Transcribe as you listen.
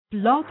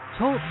Blog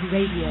Talk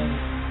Radio.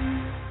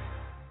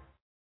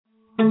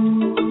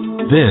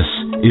 This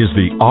is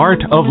the Art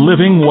of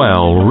Living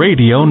Well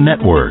Radio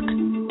Network.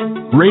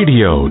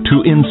 Radio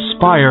to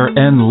inspire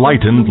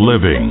enlightened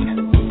living.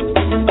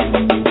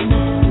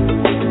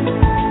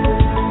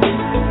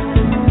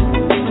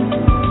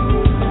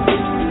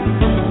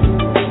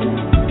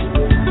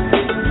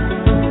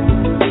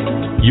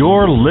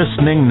 You're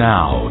listening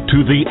now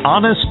to the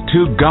Honest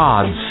to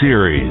God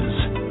series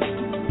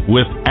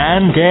with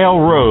Ann Gale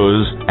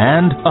Rose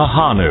and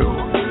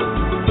Ahanu.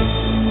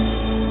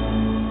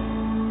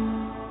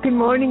 Good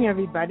morning,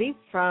 everybody,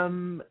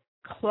 from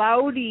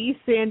cloudy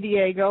San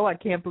Diego. I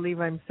can't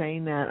believe I'm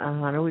saying that,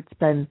 Ahanu. It's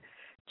been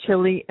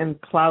chilly and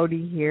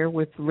cloudy here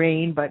with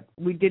rain, but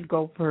we did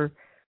go for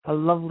a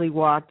lovely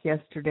walk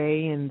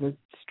yesterday, and the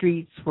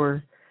streets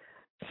were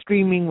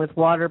streaming with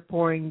water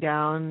pouring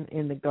down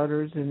in the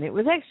gutters, and it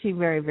was actually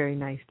very, very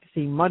nice to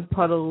see mud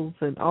puddles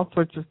and all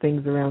sorts of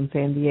things around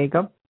San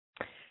Diego.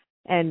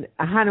 And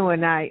Ahanu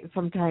and I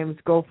sometimes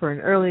go for an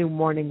early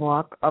morning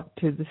walk up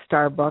to the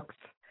Starbucks,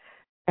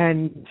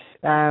 and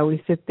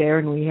we sit there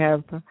and we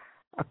have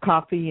a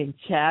coffee and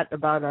chat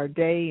about our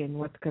day and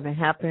what's going to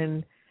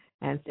happen.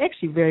 And it's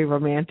actually very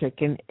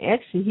romantic. And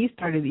actually, he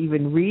started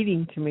even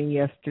reading to me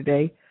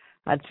yesterday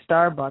at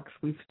Starbucks.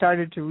 We've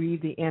started to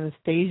read the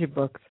Anastasia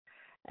books,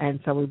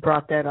 and so we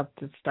brought that up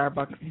to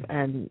Starbucks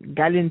and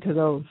got into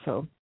those.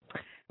 So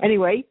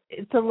anyway,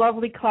 it's a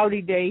lovely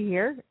cloudy day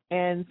here.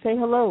 And say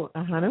hello,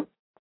 Ahanu.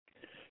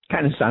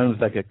 Kind of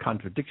sounds like a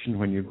contradiction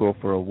when you go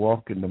for a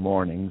walk in the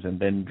mornings and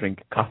then drink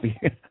coffee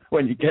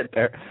when you get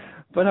there.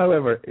 But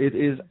however, it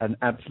is an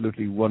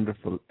absolutely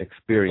wonderful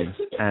experience,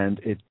 and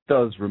it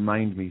does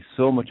remind me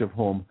so much of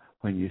home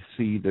when you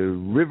see the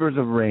rivers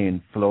of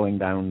rain flowing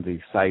down the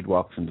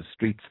sidewalks and the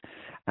streets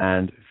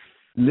and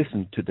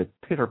listen to the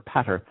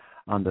pitter-patter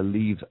on the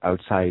leaves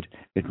outside.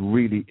 It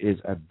really is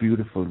a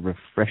beautiful,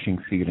 refreshing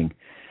feeling.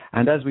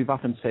 And as we've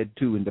often said,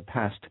 too, in the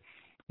past,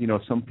 you know,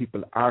 some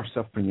people are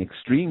suffering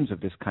extremes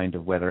of this kind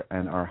of weather,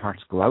 and our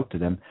hearts go out to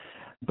them.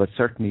 But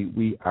certainly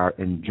we are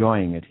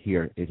enjoying it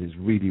here. It is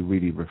really,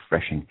 really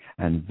refreshing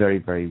and very,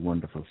 very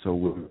wonderful. So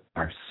we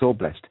are so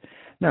blessed.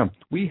 Now,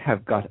 we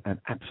have got an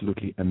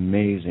absolutely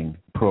amazing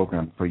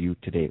program for you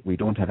today. We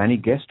don't have any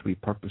guest. We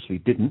purposely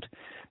didn't,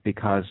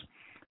 because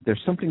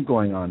there's something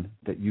going on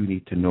that you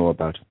need to know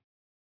about.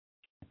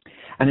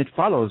 And it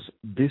follows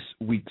this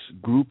week's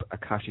group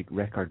Akashic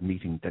Record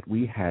meeting that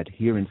we had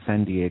here in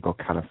San Diego,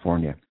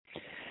 California.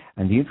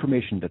 And the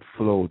information that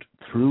flowed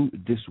through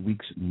this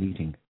week's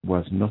meeting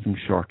was nothing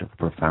short of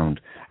profound.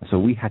 So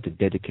we had to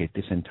dedicate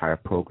this entire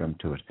program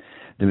to it.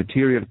 The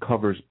material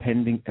covers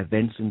pending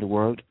events in the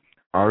world,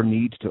 our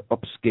need to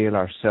upscale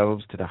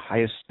ourselves to the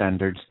highest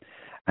standards,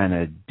 and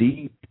a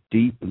deep,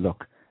 deep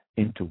look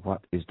into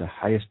what is the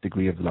highest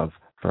degree of love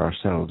for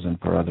ourselves and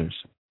for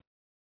others.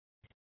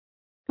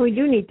 We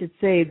do need to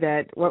say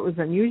that what was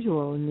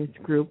unusual in this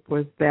group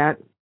was that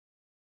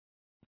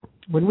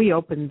when we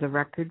opened the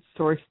record,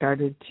 Source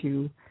started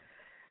to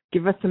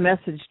give us a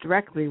message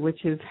directly,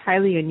 which is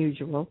highly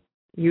unusual.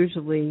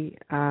 Usually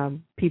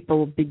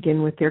people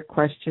begin with their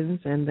questions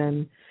and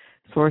then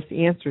Source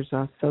answers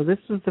us. So this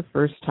was the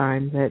first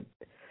time that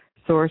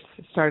Source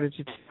started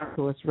to talk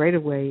to us right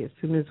away as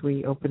soon as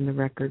we opened the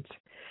records.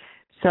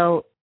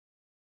 So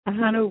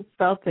Ahanu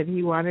felt that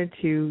he wanted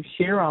to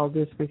share all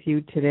this with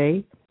you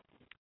today.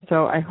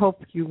 So I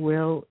hope you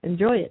will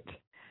enjoy it.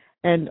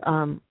 And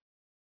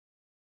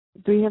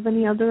do we have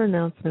any other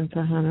announcements,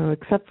 Ahanu,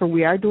 except for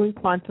we are doing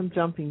quantum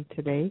jumping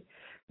today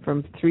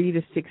from 3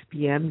 to 6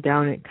 p.m.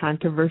 down at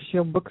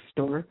Controversial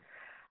Bookstore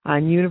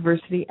on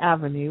University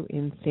Avenue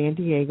in San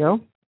Diego.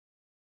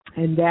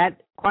 And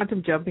that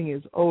quantum jumping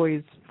is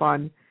always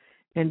fun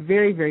and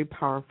very, very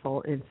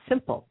powerful and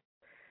simple.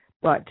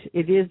 But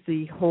it is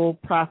the whole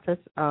process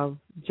of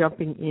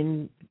jumping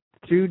in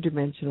through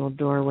dimensional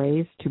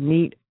doorways to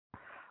meet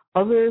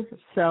other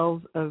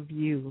selves of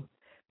you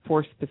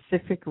for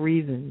specific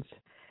reasons.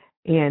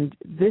 And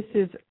this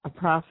is a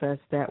process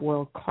that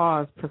will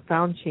cause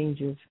profound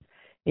changes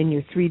in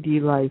your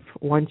 3D life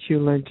once you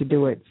learn to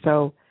do it.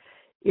 So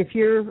if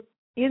you're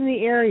in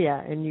the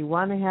area and you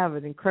want to have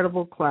an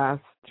incredible class,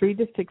 3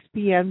 to 6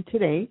 p.m.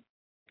 today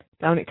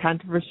down at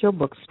Controversial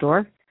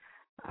Bookstore,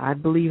 I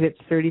believe it's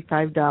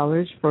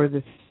 $35 for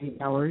the 3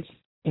 hours,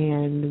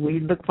 and we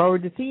look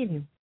forward to seeing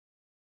you.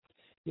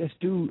 Yes,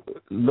 do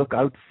look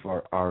out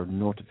for our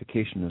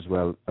notification as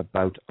well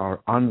about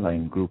our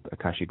online group,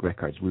 Akashic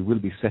Records. We will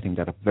be setting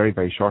that up very,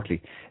 very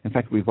shortly. In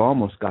fact, we've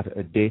almost got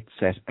a date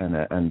set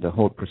and the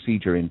whole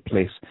procedure in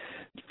place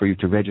for you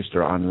to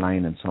register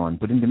online and so on.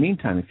 But in the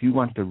meantime, if you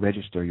want to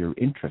register your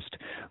interest,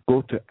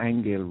 go to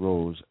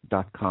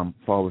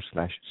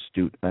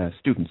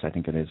anglerose.com/students, I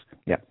think it is.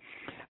 Yeah.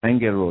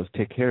 Angel Rose.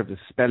 Take care of the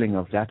spelling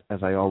of that,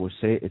 as I always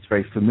say. It's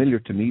very familiar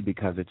to me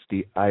because it's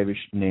the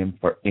Irish name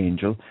for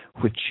angel,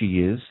 which she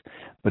is,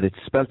 but it's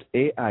spelled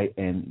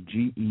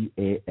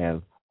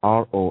AINGEALROSE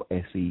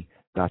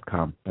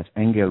angelrose.com. That's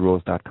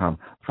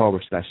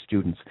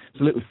angelrose.com/students.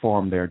 It's a little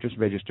form there. Just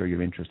register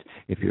your interest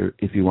if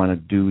you want to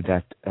do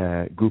that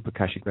group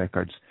Akashic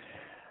Records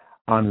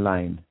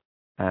online,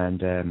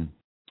 and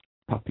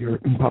pop your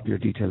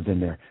details in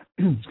there.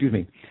 Excuse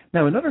me.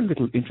 Now, another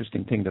little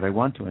interesting thing that I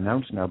want to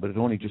announce now, but it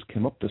only just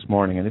came up this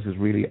morning, and this is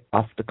really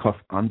off the cuff,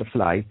 on the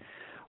fly.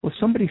 Well,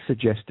 somebody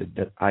suggested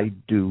that I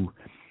do,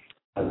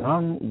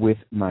 along with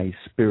my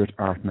spirit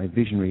art, my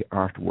visionary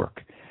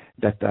artwork,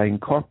 that I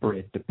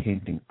incorporate the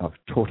painting of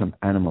totem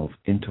animals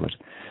into it.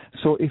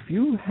 So if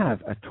you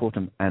have a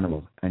totem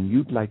animal and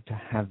you'd like to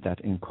have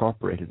that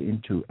incorporated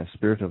into a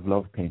Spirit of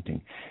Love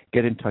painting,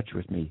 get in touch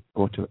with me.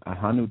 Go to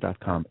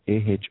ahonu.com,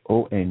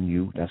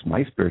 AHONU, that's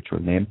my spiritual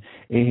name,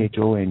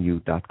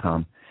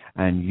 AHONU.com,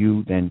 and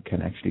you then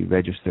can actually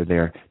register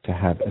there to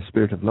have a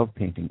Spirit of Love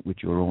painting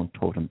with your own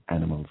totem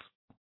animals.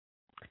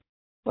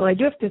 Well, I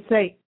do have to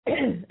say,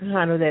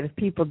 Ahanu, that if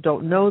people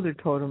don't know their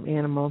totem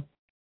animal,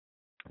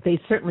 they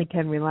certainly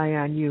can rely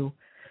on you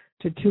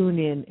to tune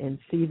in and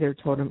see their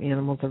totem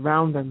animals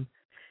around them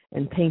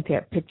and paint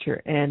that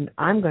picture. And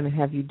I'm going to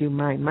have you do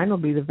mine. Mine will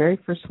be the very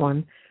first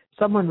one.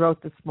 Someone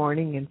wrote this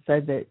morning and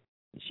said that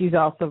she's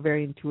also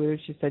very intuitive.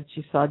 She said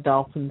she saw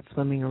dolphins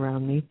swimming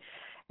around me.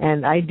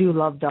 And I do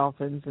love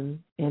dolphins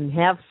and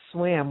have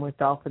swam with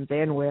dolphins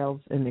and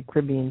whales in the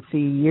Caribbean Sea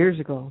years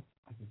ago.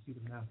 I can see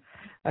them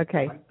now.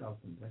 Okay. White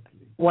dolphins,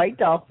 actually. White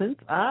dolphins.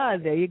 Ah,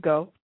 there you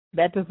go.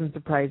 That doesn't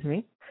surprise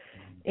me.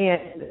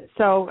 And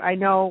so I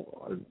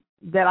know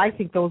that I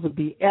think those would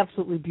be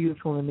absolutely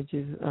beautiful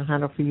images,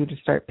 Hannah, for you to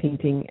start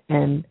painting.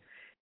 And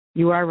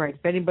you are right.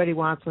 If anybody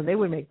wants one, they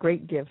would make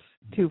great gifts,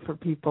 too, for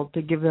people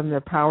to give them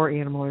their power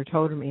animal or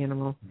totem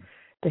animal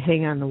to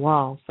hang on the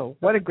wall. So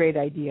what a great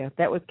idea.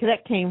 That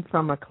came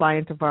from a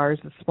client of ours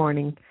this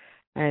morning,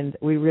 and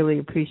we really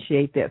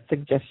appreciate that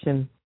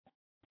suggestion.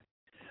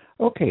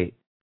 Okay.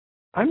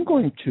 I'm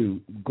going to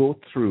go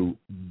through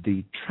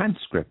the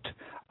transcript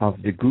of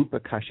the group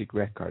Akashic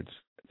Records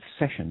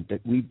session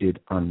that we did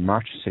on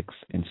March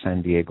 6th in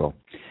San Diego.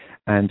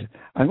 And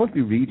I'm going to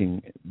be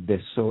reading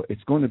this, so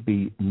it's going to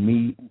be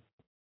me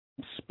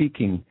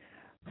speaking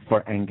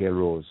for Angel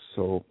Rose.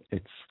 So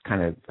it's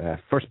kind of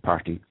first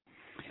party.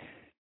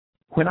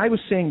 When I was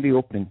saying the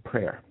opening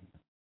prayer,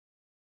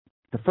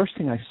 the first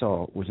thing I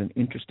saw was an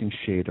interesting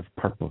shade of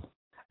purple,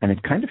 and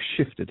it kind of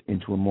shifted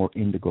into a more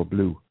indigo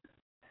blue.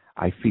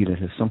 I feel it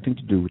has something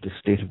to do with the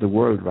state of the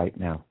world right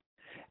now.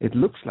 It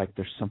looks like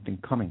there's something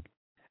coming.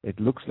 It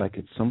looks like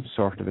it's some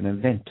sort of an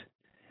event.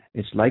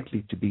 It's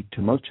likely to be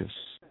tumultuous,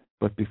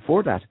 but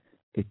before that,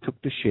 it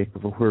took the shape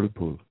of a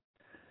whirlpool.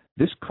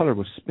 This color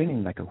was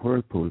spinning like a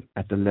whirlpool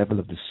at the level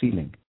of the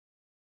ceiling.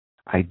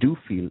 I do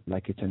feel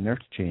like it's an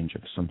earth change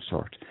of some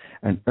sort,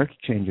 an earth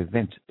change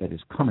event that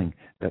is coming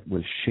that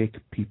will shake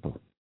people.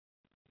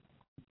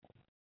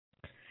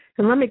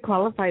 And let me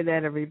qualify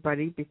that,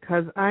 everybody,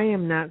 because I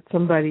am not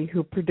somebody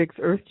who predicts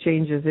earth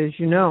changes, as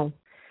you know.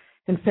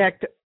 In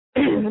fact,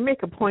 I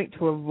make a point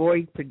to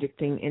avoid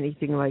predicting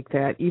anything like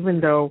that, even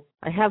though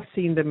I have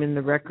seen them in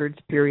the records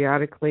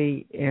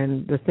periodically,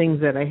 and the things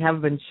that I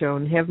have been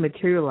shown have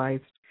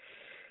materialized.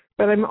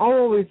 But I'm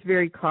always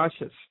very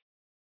cautious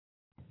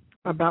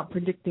about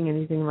predicting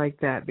anything like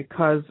that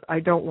because I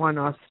don't want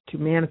us to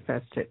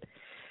manifest it.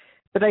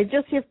 But I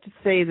just have to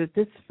say that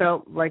this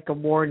felt like a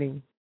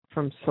warning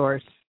from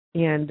Source,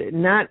 and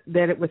not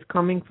that it was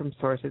coming from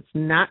Source. It's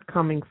not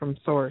coming from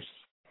Source.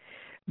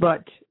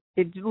 But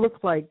it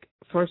looked like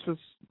Source was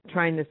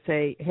trying to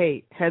say,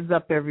 hey, heads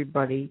up,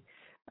 everybody,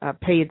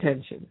 pay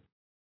attention.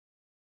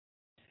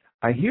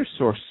 I hear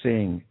Source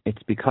saying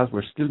it's because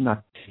we're still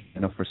not taking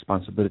enough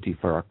responsibility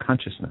for our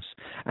consciousness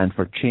and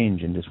for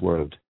change in this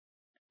world.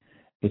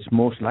 It's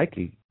most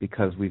likely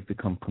because we've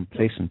become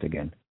complacent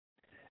again.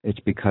 It's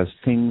because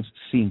things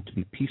seem to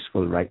be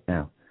peaceful right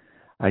now.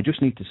 I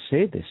just need to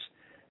say this.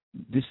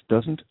 This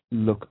doesn't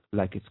look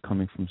like it's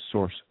coming from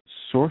Source.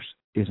 Source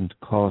isn't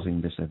causing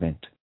this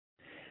event.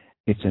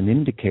 It's an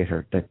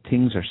indicator that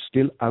things are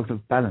still out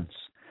of balance,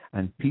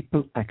 and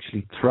people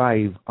actually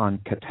thrive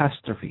on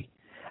catastrophe,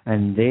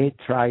 and they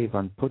thrive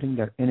on putting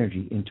their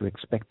energy into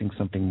expecting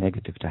something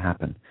negative to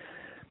happen.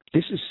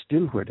 This is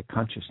still where the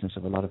consciousness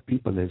of a lot of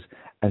people is,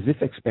 as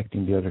if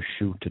expecting the other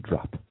shoe to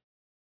drop.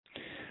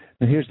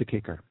 Now here's the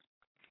kicker.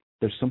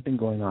 There's something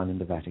going on in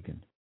the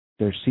Vatican.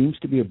 There seems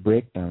to be a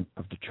breakdown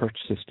of the church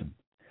system,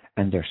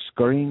 and they're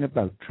scurrying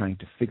about trying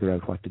to figure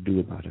out what to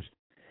do about it.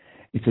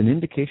 It's an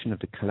indication of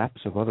the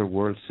collapse of other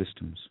world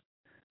systems.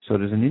 So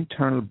there's an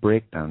internal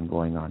breakdown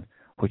going on,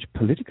 which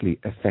politically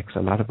affects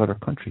a lot of other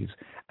countries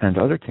and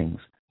other things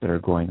that are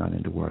going on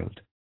in the world.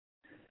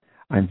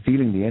 I'm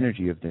feeling the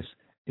energy of this.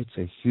 It's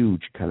a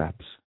huge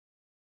collapse.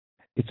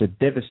 It's a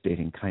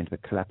devastating kind of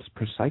a collapse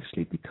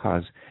precisely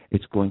because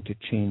it's going to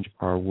change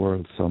our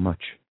world so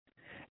much.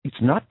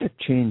 It's not that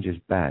change is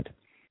bad,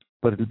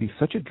 but it'll be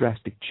such a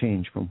drastic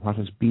change from what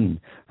has been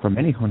for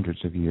many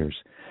hundreds of years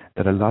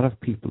that a lot of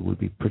people will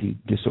be pretty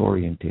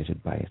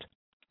disorientated by it.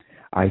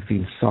 I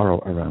feel sorrow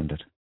around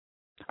it.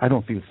 I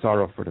don't feel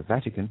sorrow for the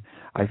Vatican.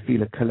 I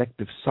feel a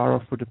collective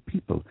sorrow for the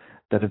people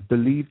that have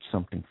believed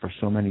something for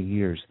so many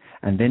years,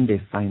 and then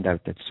they find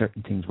out that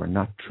certain things were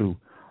not true,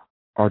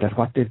 or that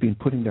what they've been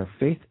putting their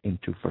faith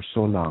into for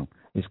so long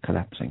is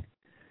collapsing.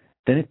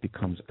 Then it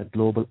becomes a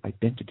global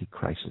identity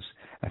crisis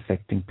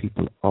affecting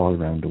people all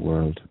around the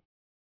world.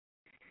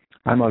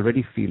 I'm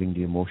already feeling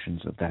the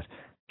emotions of that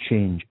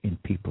change in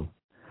people.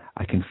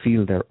 I can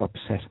feel they're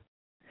upset.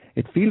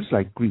 It feels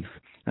like grief,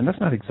 and that's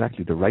not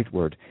exactly the right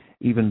word,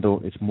 even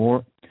though it's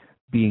more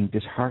being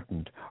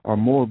disheartened or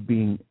more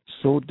being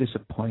so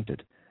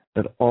disappointed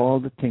that all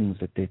the things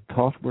that they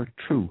thought were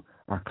true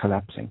are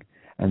collapsing,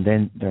 and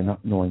then they're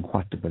not knowing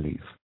what to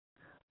believe.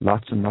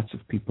 Lots and lots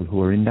of people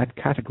who are in that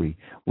category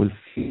will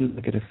feel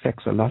like it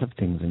affects a lot of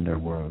things in their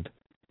world.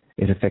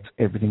 It affects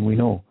everything we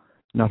know,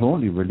 not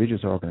only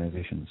religious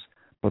organizations,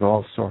 but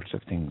all sorts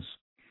of things.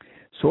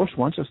 Source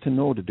wants us to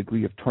know the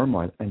degree of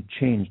turmoil and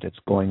change that's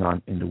going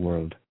on in the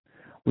world.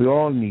 We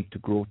all need to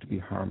grow to be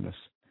harmless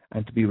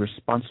and to be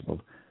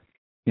responsible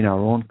in our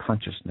own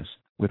consciousness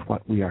with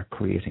what we are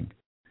creating.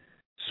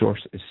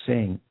 Source is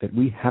saying that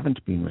we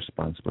haven't been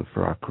responsible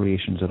for our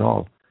creations at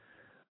all.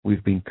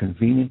 We've been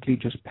conveniently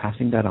just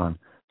passing that on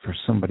for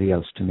somebody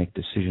else to make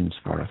decisions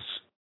for us.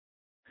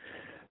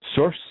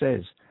 Source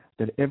says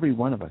that every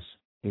one of us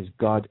is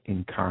God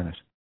incarnate.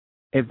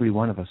 Every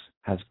one of us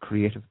has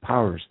creative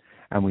powers,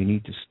 and we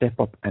need to step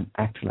up and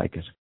act like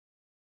it.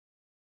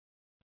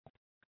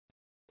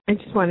 I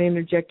just want to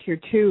interject here,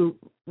 too,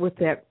 with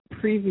that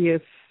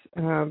previous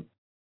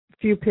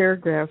few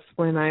paragraphs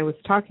when I was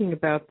talking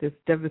about this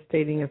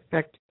devastating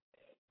effect.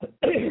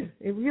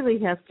 It really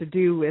has to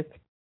do with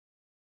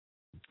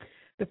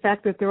the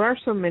fact that there are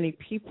so many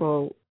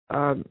people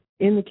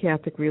in the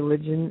Catholic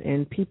religion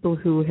and people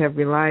who have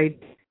relied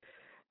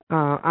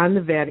on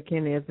the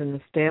Vatican as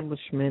an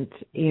establishment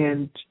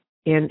and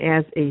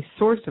as a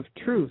source of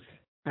truth,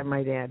 I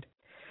might add,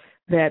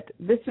 that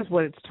this is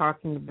what it's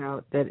talking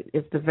about, that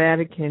if the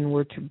Vatican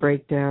were to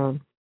break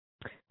down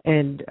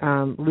and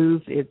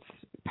lose its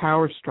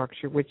power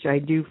structure, which I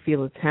do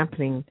feel is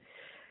happening,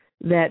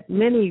 that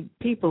many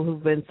people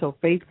who've been so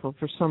faithful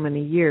for so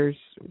many years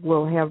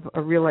will have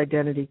a real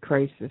identity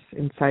crisis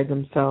inside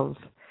themselves.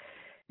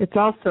 It's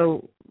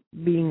also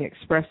being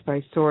expressed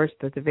by Source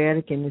that the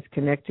Vatican is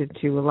connected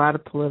to a lot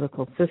of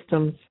political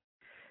systems.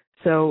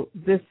 So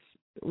this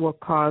will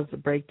cause a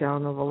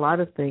breakdown of a lot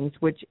of things,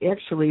 which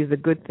actually is a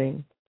good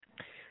thing.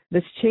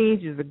 This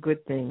change is a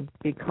good thing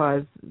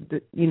because,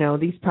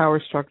 these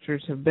power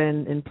structures have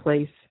been in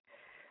place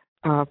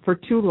for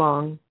too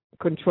long,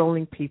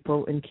 controlling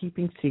people and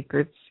keeping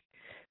secrets.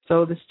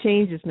 So this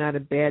change is not a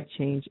bad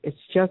change. It's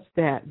just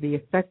that the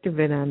effect of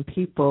it on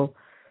people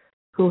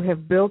who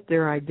have built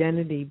their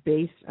identity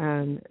based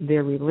on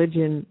their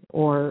religion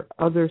or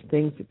other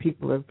things that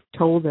people have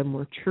told them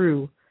were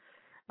true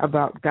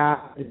about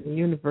God and the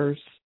universe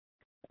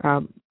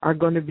are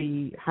going to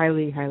be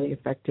highly, highly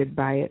affected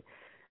by it,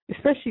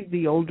 especially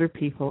the older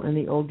people and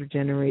the older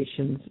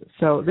generations.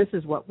 So this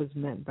is what was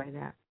meant by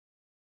that.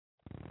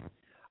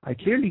 I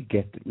clearly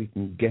get that we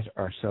can get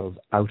ourselves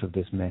out of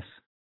this mess.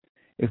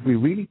 If we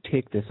really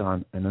take this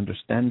on and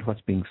understand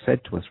what's being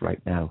said to us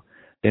right now,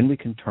 then we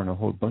can turn a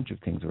whole bunch of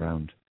things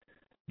around.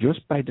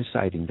 Just by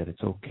deciding that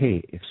it's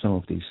okay if some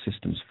of these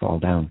systems fall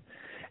down.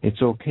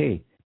 It's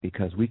okay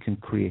because we can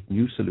create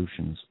new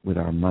solutions with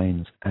our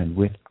minds and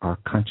with our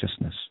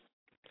consciousness.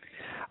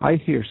 I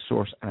hear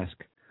Source ask,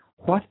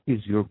 what is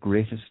your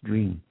greatest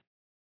dream?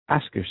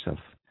 Ask yourself,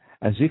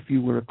 as if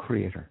you were a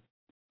creator.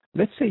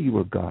 Let's say you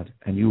were God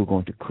and you were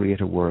going to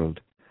create a world.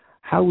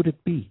 How would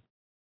it be?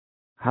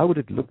 How would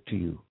it look to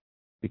you?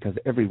 Because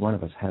every one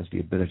of us has the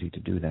ability to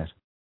do that.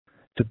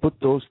 To put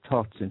those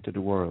thoughts into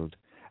the world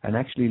and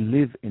actually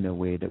live in a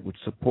way that would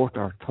support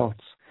our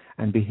thoughts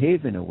and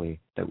behave in a way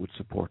that would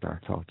support our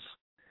thoughts.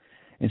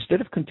 Instead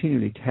of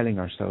continually telling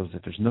ourselves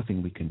that there's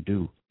nothing we can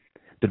do,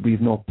 that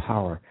we've no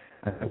power,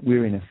 and that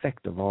we're in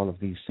effect of all of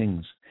these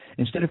things,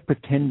 instead of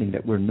pretending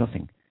that we're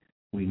nothing,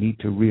 we need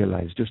to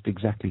realize just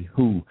exactly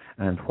who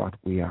and what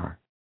we are.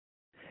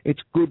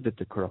 It's good that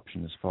the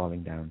corruption is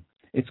falling down.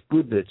 It's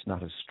good that it's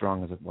not as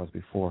strong as it was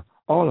before.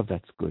 All of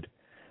that's good.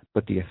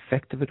 But the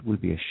effect of it will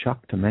be a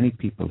shock to many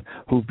people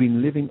who've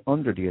been living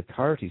under the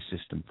authority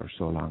system for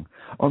so long,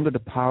 under the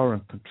power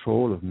and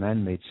control of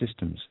man-made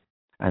systems,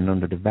 and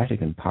under the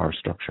Vatican power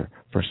structure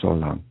for so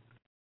long.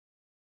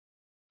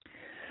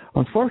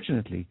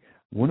 Unfortunately,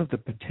 one of the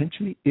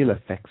potentially ill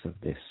effects of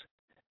this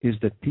is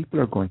that people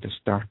are going to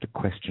start to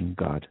question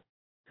God.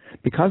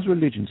 Because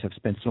religions have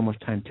spent so much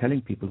time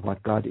telling people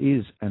what God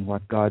is and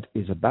what God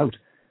is about,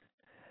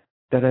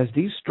 that as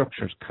these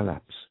structures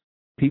collapse,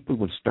 people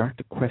will start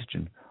to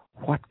question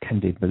what can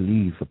they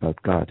believe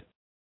about God.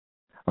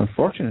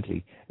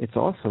 Unfortunately, it's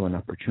also an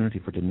opportunity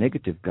for the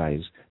negative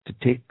guys to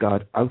take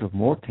God out of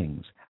more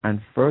things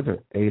and further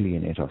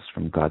alienate us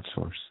from God's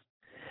source.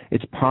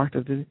 It's part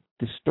of the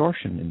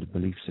distortion in the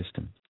belief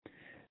system.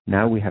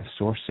 Now we have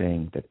Source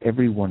saying that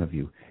every one of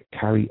you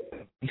carry a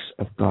piece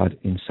of God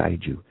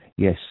inside you.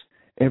 Yes,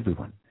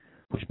 everyone,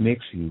 which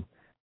makes you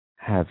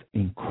have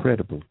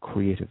incredible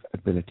creative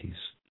abilities.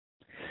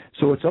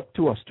 So it's up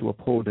to us to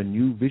uphold a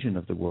new vision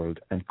of the world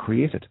and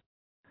create it.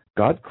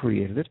 God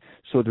created it.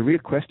 So the real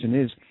question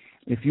is,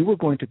 if you were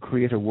going to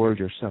create a world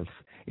yourself,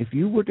 if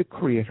you were the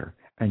creator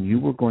and you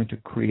were going to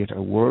create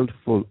a world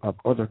full of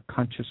other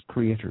conscious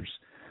creators,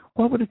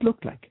 what would it look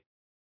like?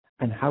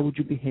 And how would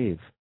you behave?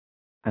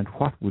 And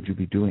what would you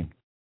be doing?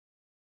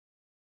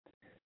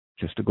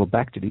 Just to go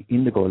back to the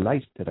indigo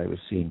light that I was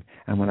seeing,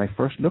 and when I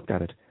first looked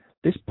at it,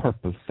 this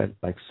purple felt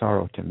like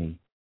sorrow to me.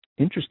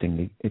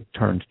 Interestingly, it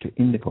turned to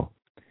indigo.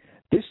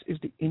 This is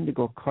the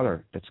indigo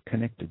color that's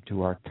connected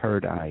to our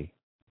third eye.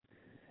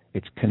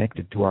 It's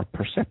connected to our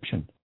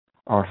perception,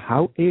 or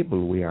how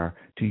able we are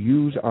to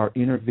use our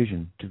inner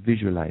vision to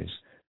visualize,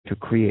 to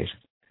create.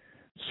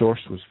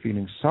 Source was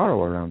feeling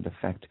sorrow around the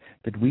fact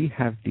that we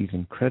have these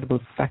incredible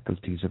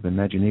faculties of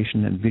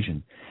imagination and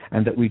vision,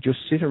 and that we just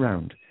sit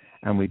around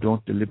and we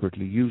don't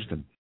deliberately use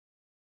them.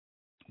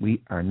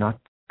 We are not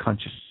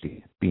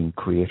consciously being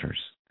creators.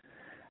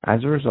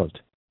 As a result,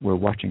 we're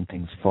watching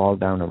things fall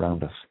down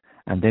around us,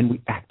 and then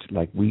we act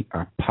like we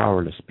are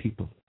powerless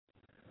people.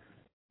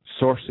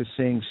 Source is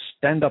saying,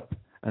 stand up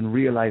and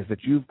realize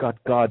that you've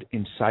got God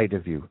inside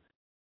of you.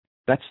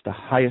 That's the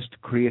highest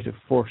creative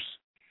force.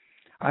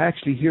 I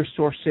actually hear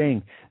Source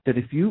saying that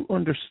if you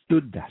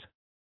understood that,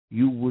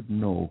 you would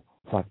know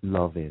what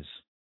love is.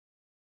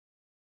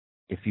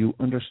 If you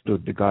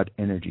understood the God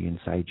energy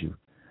inside you,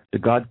 the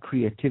God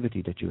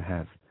creativity that you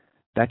have,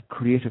 that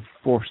creative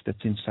force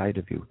that's inside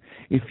of you,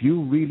 if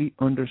you really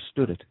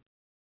understood it,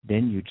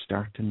 then you'd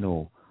start to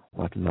know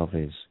what love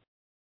is.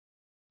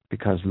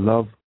 Because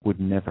love would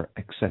never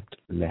accept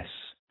less.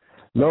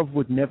 Love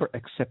would never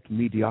accept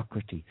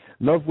mediocrity.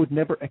 Love would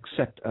never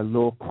accept a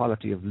low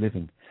quality of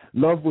living.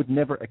 Love would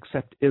never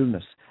accept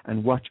illness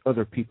and watch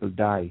other people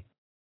die.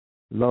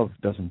 Love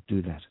doesn't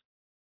do that.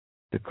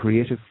 The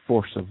creative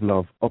force of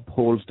love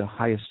upholds the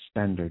highest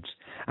standards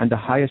and the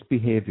highest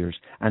behaviors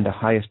and the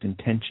highest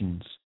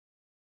intentions.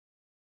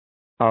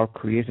 Our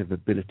creative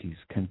abilities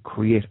can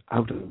create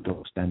out of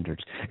those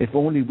standards. If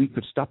only we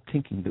could stop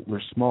thinking that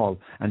we're small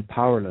and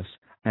powerless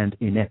and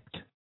inept.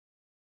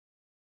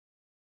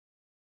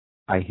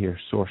 I hear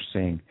Source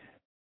saying,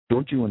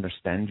 don't you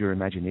understand your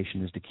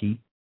imagination is the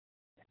key?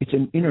 It's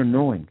an inner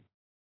knowing.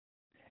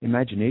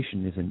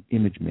 Imagination is an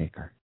image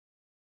maker.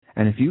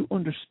 And if you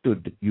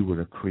understood that you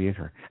were a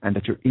creator and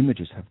that your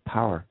images have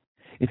power,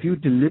 if you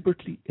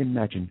deliberately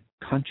imagine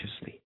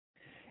consciously,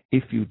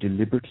 if you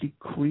deliberately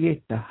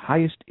create the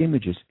highest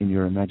images in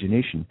your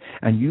imagination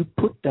and you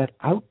put that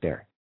out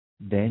there,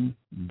 then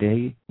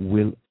they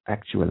will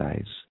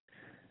actualize.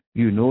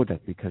 You know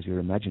that because you're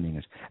imagining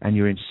it, and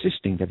you're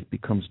insisting that it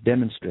becomes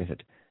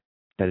demonstrated,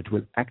 that it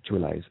will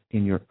actualize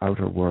in your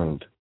outer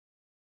world.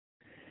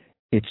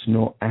 It's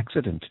no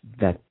accident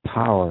that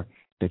power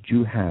that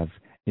you have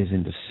is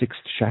in the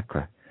sixth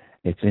chakra.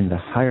 It's in the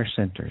higher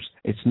centers.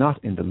 It's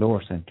not in the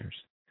lower centers.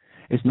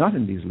 It's not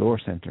in these lower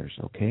centers,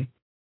 okay?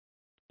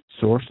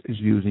 Source is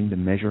using the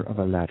measure of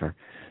a ladder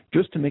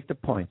just to make the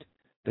point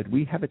that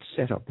we have it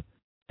set up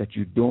that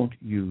you don't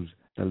use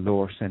the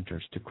lower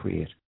centers to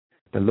create.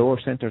 The lower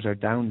centers are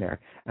down there,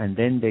 and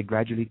then they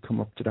gradually come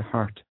up to the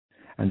heart,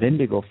 and then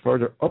they go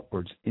further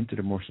upwards into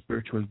the more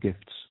spiritual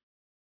gifts.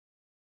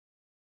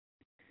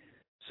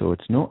 So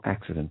it's no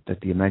accident that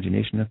the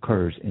imagination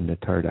occurs in the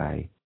third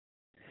eye.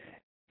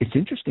 It's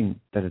interesting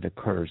that it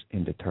occurs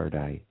in the third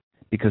eye,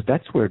 because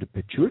that's where the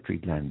pituitary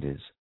gland is.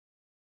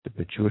 The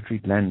pituitary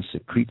gland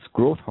secretes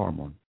growth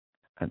hormone,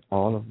 and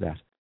all of that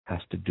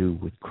has to do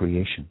with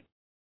creation.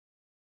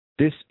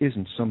 This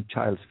isn't some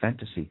child's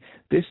fantasy.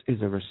 This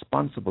is a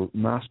responsible,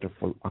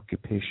 masterful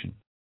occupation.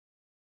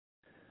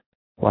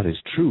 What is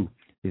true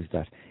is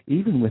that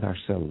even with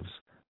ourselves,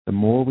 the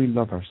more we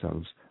love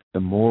ourselves,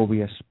 the more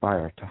we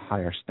aspire to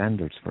higher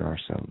standards for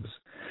ourselves.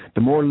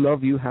 The more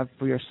love you have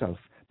for yourself,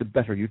 the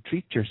better you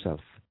treat yourself.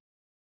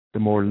 The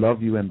more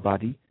love you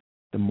embody,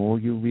 the more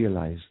you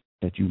realize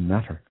that you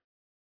matter.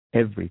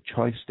 Every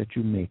choice that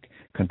you make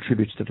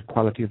contributes to the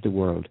quality of the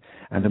world,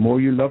 and the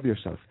more you love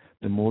yourself,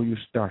 the more you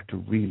start to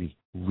really,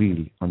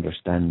 really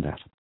understand that.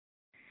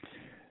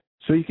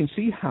 So you can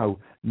see how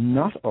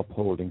not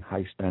upholding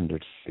high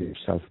standards for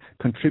yourself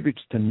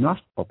contributes to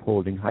not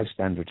upholding high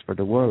standards for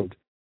the world.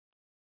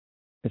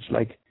 It's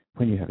like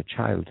when you have a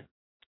child,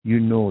 you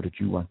know that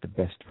you want the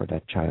best for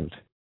that child.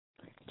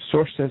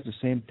 Source says the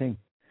same thing.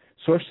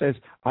 Source says,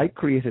 I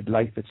created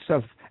life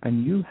itself,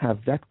 and you have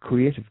that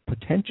creative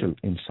potential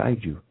inside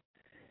you.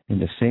 In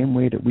the same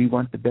way that we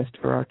want the best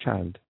for our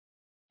child,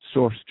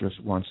 Source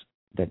just wants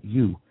that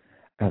you,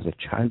 as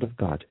a child of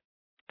God,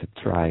 to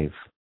thrive.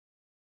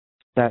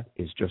 That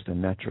is just a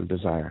natural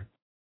desire.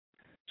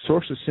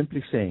 Source is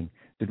simply saying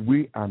that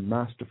we are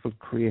masterful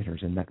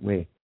creators in that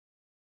way.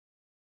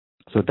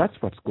 So that's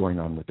what's going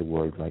on with the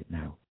world right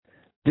now.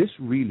 This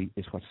really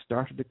is what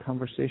started the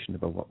conversation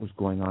about what was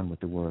going on with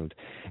the world.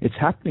 It's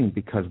happening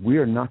because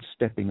we're not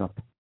stepping up.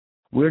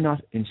 We're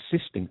not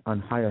insisting on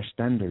higher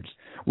standards.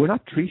 We're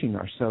not treating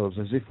ourselves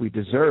as if we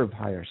deserve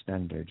higher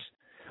standards.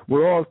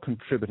 We're all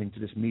contributing to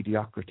this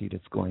mediocrity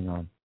that's going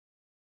on.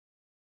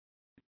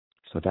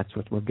 So that's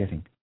what we're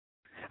getting.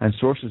 And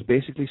Source is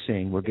basically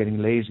saying we're getting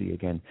lazy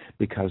again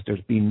because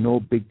there's been no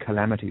big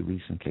calamity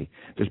recently.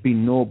 There's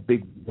been no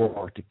big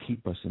war to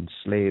keep us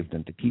enslaved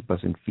and to keep us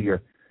in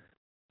fear.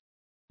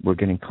 We're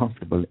getting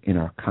comfortable in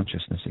our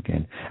consciousness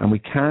again. And we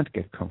can't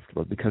get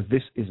comfortable because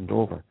this isn't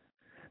over.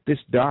 This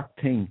dark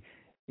thing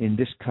in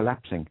this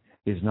collapsing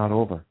is not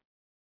over.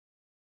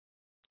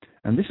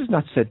 And this is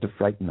not said to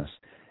frighten us.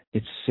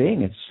 It's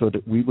saying it so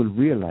that we will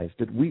realize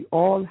that we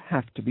all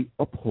have to be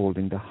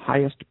upholding the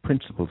highest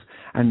principles,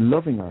 and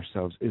loving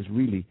ourselves is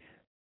really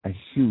a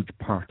huge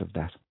part of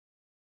that.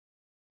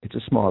 It's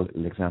a small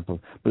little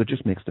example, but it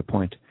just makes the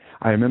point.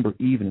 I remember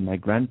even in my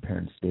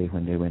grandparents' day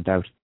when they went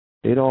out,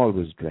 they'd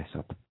always dress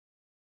up.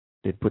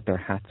 They'd put their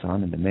hats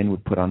on, and the men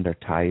would put on their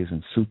ties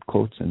and suit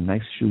coats and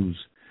nice shoes.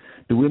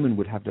 The women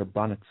would have their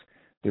bonnets.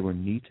 They were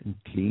neat and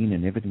clean,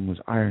 and everything was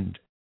ironed.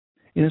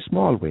 In a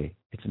small way,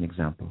 it's an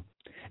example.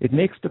 It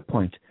makes the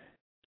point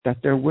that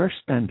there were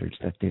standards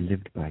that they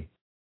lived by.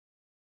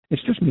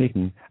 It's just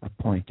making a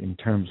point in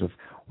terms of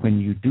when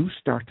you do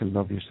start to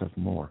love yourself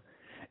more,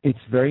 it's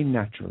very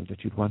natural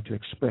that you'd want to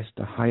express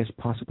the highest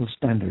possible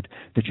standard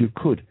that you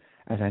could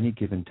at any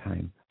given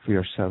time for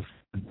yourself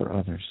and for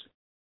others.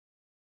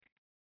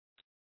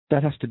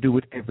 That has to do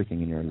with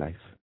everything in your life.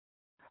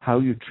 How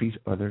you treat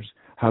others,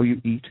 how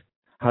you eat,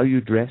 how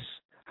you dress,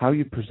 how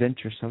you present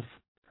yourself,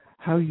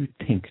 how you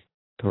think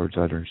towards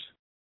others,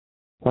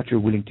 what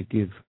you're willing to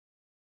give,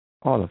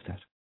 all of that.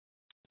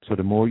 So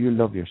the more you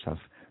love yourself,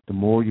 the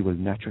more you will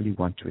naturally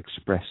want to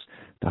express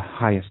the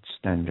highest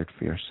standard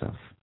for yourself.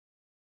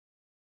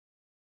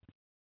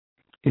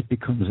 It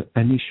becomes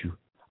an issue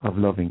of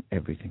loving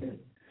everything.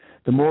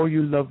 The more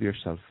you love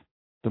yourself,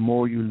 the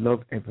more you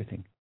love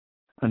everything,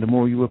 and the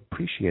more you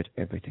appreciate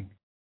everything.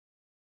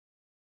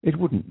 It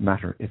wouldn't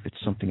matter if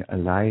it's something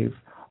alive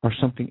or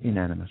something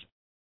inanimate.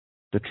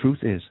 The truth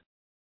is,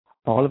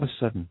 all of a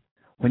sudden,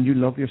 when you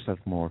love yourself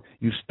more,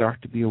 you start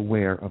to be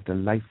aware of the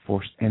life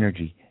force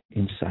energy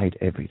inside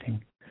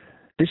everything.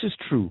 This is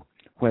true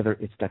whether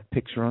it's that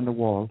picture on the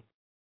wall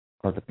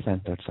or the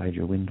plant outside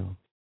your window.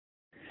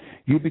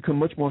 You become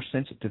much more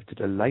sensitive to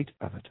the light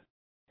of it.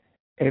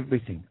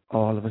 Everything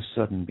all of a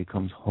sudden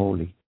becomes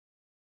holy.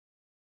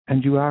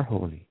 And you are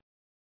holy.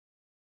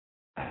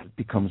 It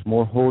becomes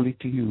more holy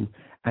to you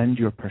and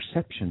your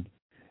perception.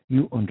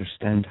 You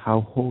understand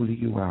how holy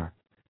you are.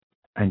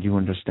 And you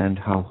understand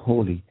how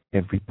holy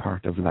every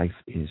part of life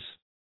is.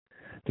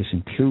 This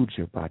includes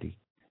your body,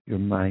 your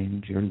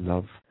mind, your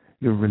love,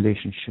 your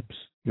relationships,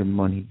 your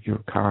money, your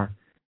car.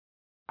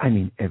 I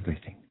mean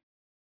everything.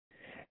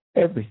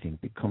 Everything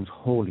becomes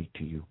holy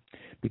to you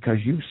because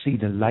you see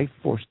the life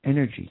force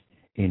energy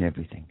in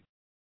everything.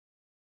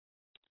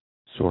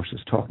 Source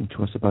is talking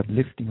to us about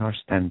lifting our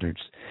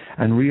standards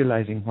and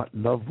realizing what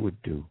love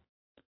would do.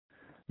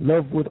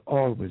 Love would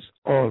always,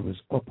 always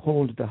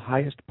uphold the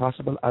highest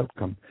possible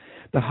outcome,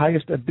 the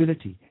highest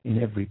ability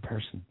in every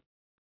person.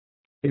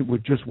 It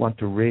would just want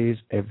to raise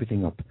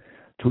everything up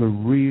to a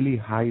really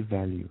high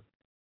value.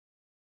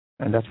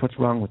 And that's what's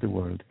wrong with the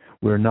world.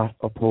 We're not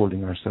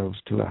upholding ourselves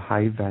to a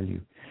high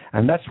value.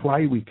 And that's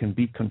why we can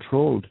be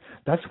controlled.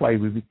 That's why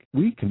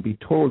we can be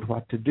told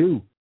what to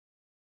do.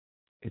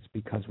 It's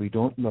because we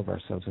don't love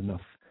ourselves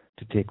enough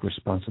to take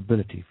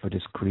responsibility for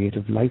this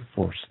creative life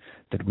force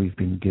that we've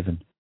been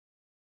given.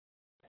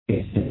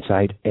 It's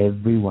inside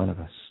every one of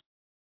us.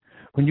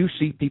 When you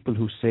see people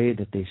who say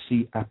that they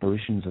see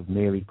apparitions of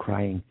Mary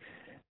crying,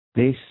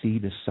 they see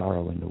the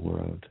sorrow in the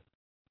world.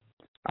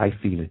 I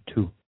feel it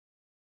too.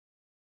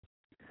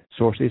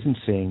 Source isn't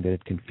saying that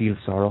it can feel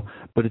sorrow,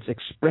 but it's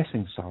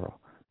expressing sorrow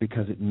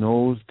because it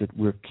knows that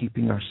we're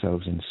keeping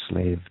ourselves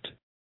enslaved.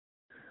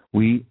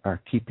 We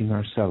are keeping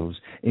ourselves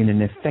in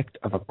an effect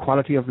of a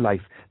quality of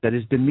life that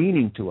is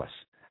demeaning to us,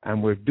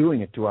 and we're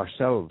doing it to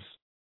ourselves.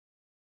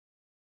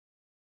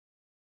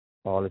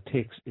 All it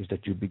takes is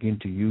that you begin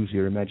to use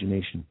your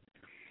imagination.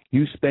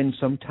 You spend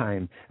some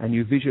time and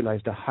you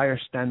visualize the higher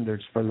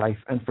standards for life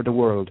and for the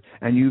world,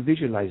 and you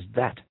visualize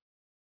that.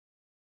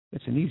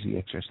 It's an easy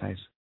exercise.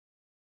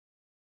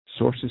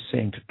 Source is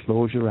saying to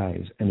close your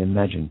eyes and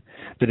imagine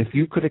that if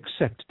you could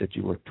accept that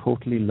you were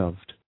totally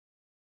loved,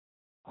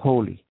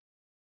 holy,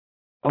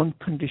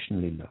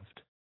 unconditionally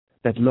loved,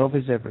 that love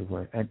is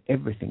everywhere and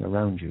everything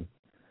around you,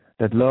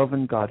 that love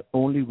and God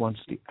only wants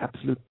the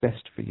absolute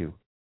best for you,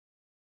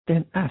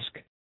 then ask,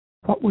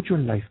 what would your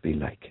life be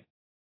like?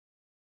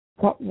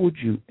 What would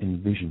you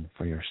envision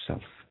for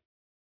yourself?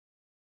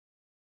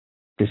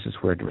 This is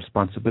where the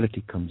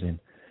responsibility comes in.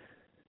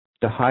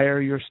 The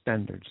higher your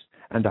standards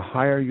and the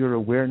higher your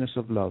awareness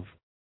of love,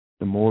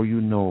 the more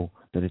you know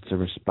that it's a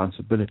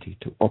responsibility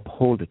to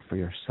uphold it for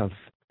yourself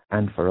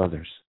and for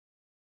others.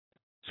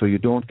 So you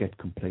don't get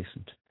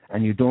complacent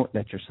and you don't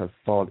let yourself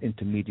fall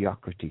into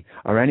mediocrity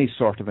or any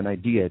sort of an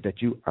idea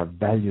that you are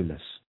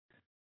valueless.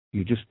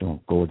 You just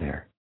don't go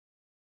there.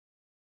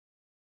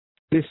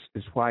 This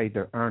is why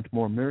there aren't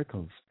more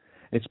miracles.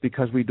 It's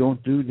because we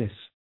don't do this.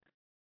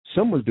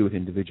 Some will do it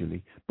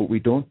individually, but we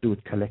don't do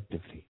it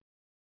collectively.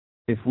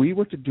 If we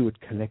were to do it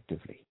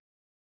collectively,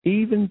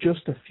 even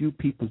just a few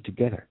people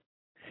together,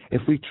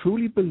 If we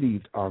truly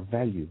believed our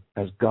value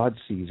as God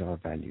sees our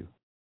value,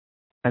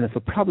 and if a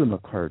problem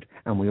occurred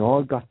and we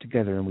all got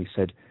together and we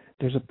said,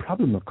 there's a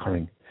problem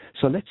occurring,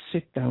 so let's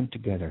sit down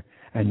together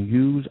and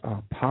use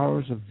our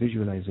powers of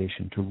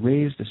visualization to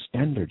raise the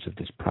standards of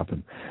this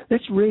problem.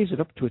 Let's raise it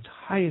up to its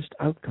highest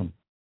outcome.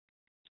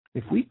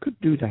 If we could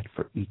do that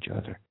for each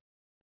other,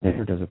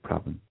 never does a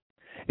problem.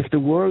 If the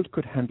world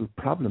could handle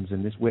problems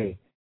in this way,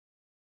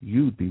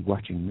 you'd be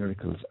watching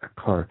miracles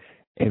occur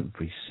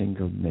every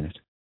single minute,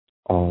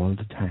 all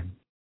the time.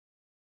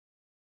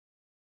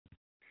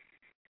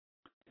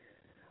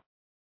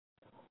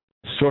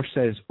 Source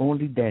says,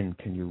 only then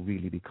can you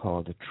really be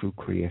called a true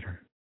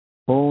creator.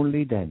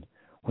 Only then,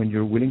 when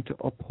you're willing to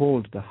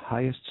uphold the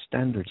highest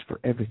standards for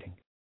everything,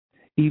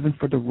 even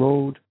for the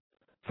road,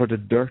 for the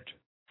dirt,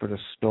 for the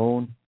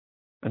stone,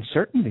 and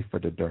certainly for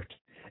the dirt.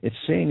 It's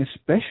saying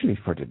especially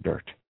for the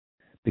dirt,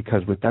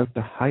 because without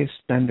the highest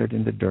standard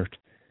in the dirt,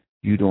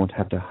 you don't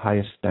have the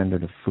highest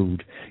standard of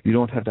food. You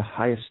don't have the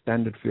highest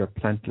standard for your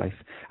plant life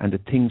and the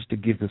things to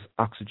give us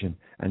oxygen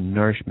and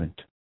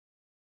nourishment.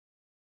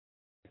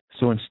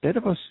 So instead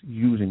of us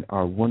using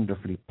our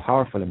wonderfully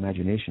powerful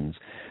imaginations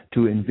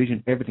to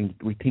envision everything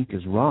that we think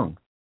is wrong,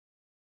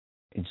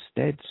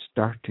 instead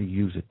start to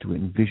use it to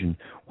envision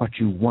what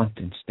you want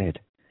instead.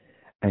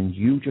 And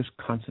you just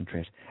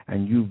concentrate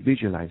and you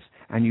visualize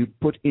and you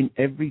put in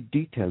every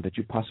detail that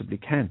you possibly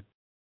can.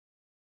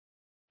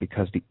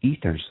 Because the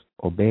ethers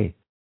obey.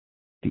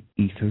 The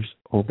ethers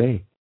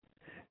obey.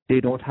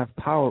 They don't have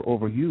power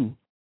over you.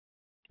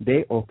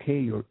 They okay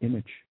your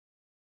image.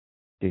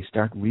 They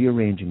start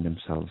rearranging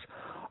themselves.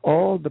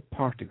 All the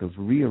particles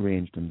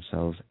rearrange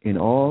themselves in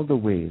all the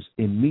ways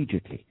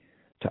immediately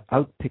to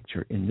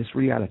outpicture in this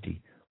reality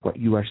what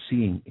you are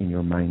seeing in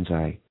your mind's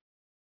eye.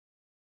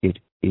 It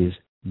is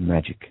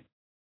magic.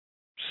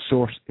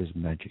 Source is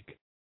magic.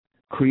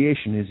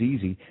 Creation is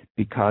easy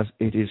because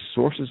it is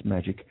Source's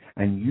magic,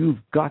 and you've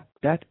got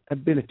that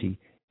ability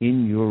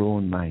in your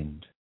own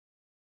mind.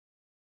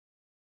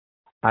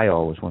 I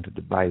always wanted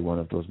to buy one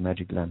of those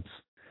magic lamps.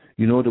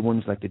 You know, the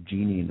ones like the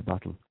genie in the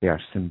bottle. They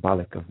are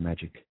symbolic of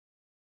magic.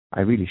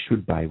 I really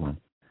should buy one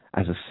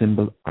as a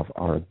symbol of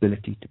our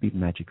ability to be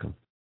magical.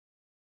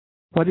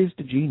 What is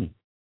the genie?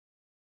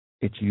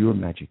 It's your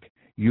magic.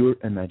 Your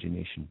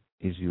imagination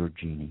is your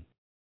genie.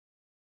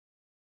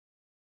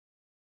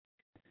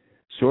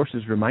 Source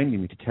is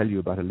reminding me to tell you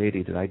about a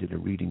lady that I did a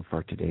reading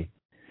for today.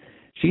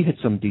 She had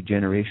some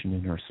degeneration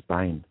in her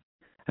spine,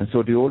 and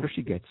so the older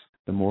she gets,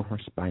 the more her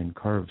spine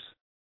curves.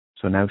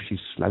 So now she's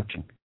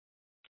slouching.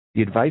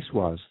 The advice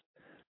was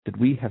that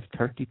we have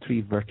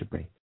 33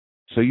 vertebrae.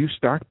 So you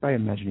start by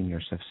imagining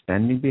yourself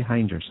standing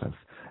behind yourself,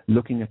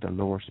 looking at the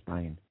lower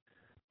spine,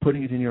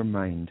 putting it in your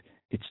mind,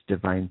 its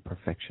divine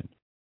perfection.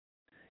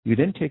 You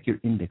then take your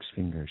index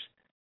fingers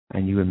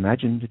and you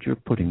imagine that you're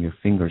putting your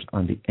fingers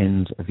on the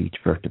ends of each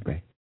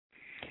vertebrae.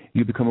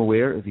 You become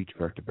aware of each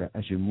vertebra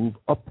as you move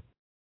up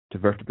to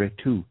vertebrae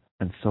 2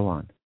 and so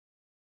on.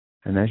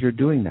 And as you're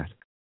doing that,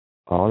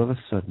 all of a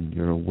sudden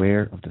you're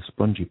aware of the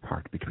spongy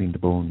part between the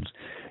bones.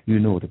 You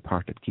know, the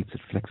part that keeps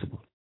it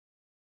flexible.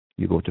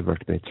 You go to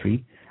vertebrae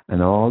 3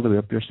 and all the way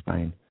up your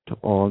spine to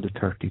all the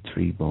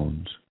 33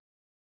 bones.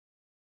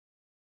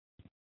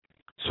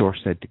 Source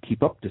said to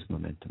keep up this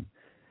momentum,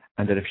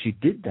 and that if she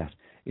did that,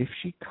 if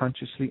she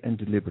consciously and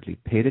deliberately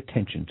paid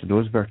attention to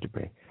those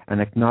vertebrae and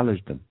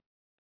acknowledged them,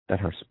 that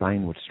her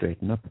spine would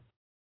straighten up.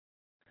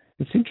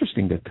 It's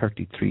interesting that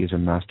 33 is a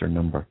master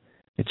number.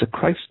 It's a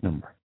Christ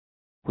number,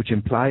 which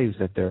implies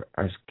that there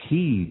are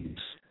keys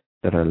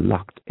that are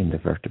locked in the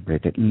vertebrae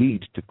that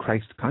lead to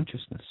Christ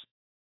consciousness.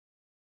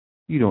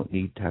 You don't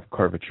need to have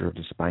curvature of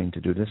the spine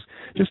to do this.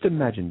 Just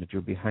imagine that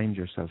you're behind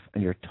yourself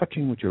and you're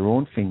touching with your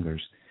own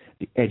fingers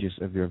the edges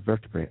of your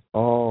vertebrae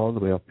all the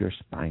way up your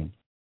spine.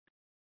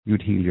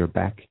 You'd heal your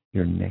back,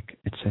 your neck,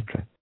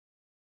 etc.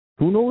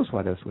 Who knows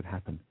what else would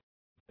happen?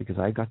 Because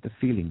I got the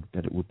feeling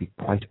that it would be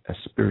quite a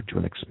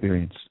spiritual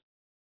experience.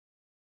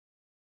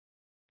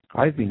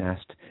 I've been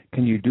asked,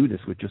 can you do this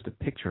with just a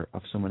picture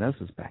of someone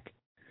else's back?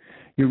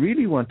 You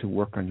really want to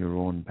work on your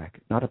own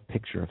back, not a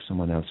picture of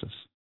someone else's.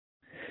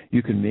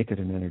 You can make it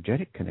an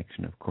energetic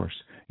connection, of course,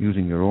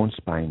 using your own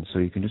spine, so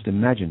you can just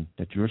imagine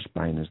that your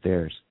spine is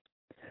theirs.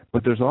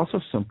 But there's also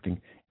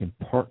something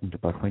important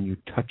about when you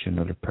touch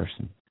another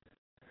person.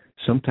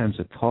 Sometimes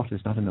a thought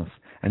is not enough,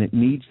 and it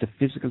needs the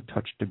physical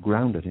touch to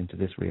ground it into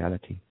this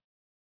reality.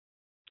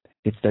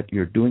 It's that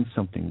you're doing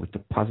something with the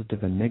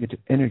positive and negative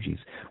energies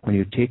when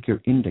you take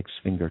your index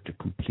finger to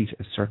complete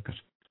a circuit.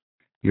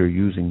 You're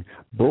using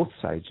both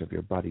sides of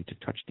your body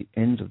to touch the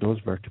ends of those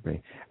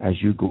vertebrae as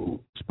you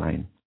go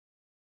spine.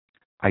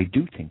 I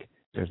do think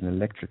there's an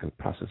electrical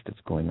process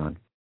that's going on.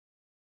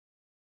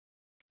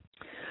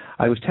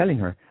 I was telling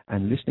her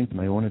and listening to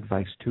my own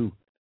advice too,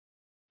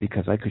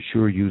 because I could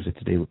sure use it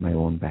today with my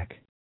own back.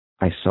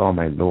 I saw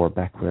my lower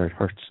back where it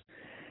hurts.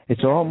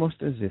 It's almost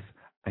as if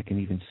I can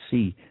even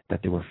see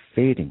that they were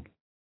fading.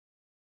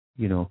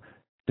 You know,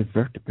 the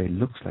vertebrae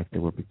looks like they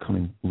were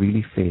becoming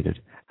really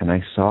faded, and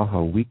I saw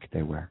how weak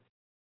they were.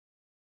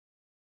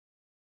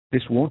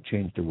 This won't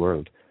change the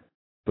world,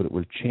 but it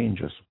will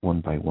change us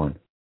one by one.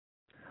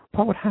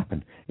 What would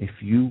happen if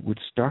you would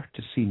start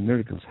to see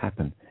miracles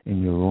happen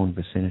in your own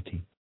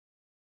vicinity?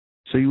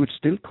 So you would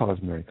still cause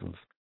miracles,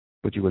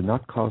 but you will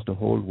not cause the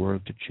whole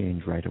world to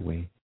change right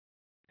away.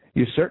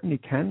 You certainly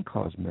can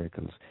cause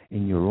miracles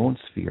in your own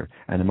sphere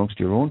and amongst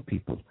your own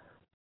people,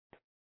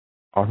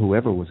 or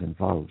whoever was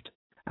involved.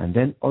 And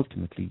then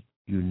ultimately,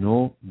 you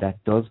know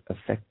that does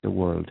affect the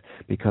world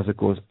because it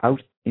goes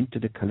out into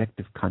the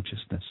collective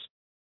consciousness.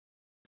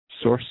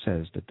 Source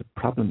says that the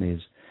problem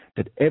is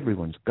that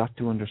everyone's got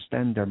to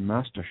understand their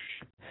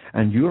mastership,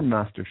 and your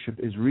mastership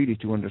is really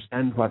to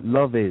understand what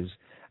love is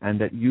and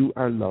that you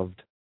are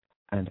loved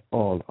and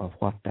all of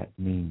what that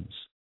means.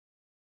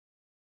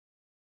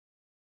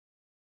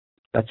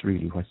 That's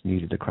really what's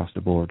needed across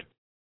the board.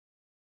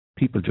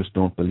 People just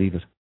don't believe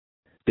it.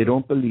 They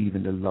don't believe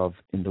in the love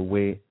in the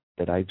way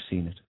that I've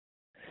seen it.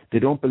 They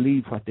don't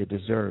believe what they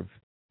deserve.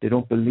 They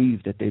don't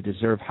believe that they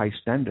deserve high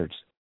standards,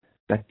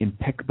 that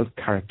impeccable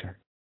character.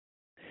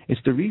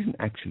 It's the reason,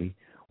 actually,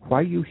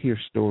 why you hear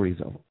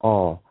stories of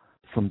awe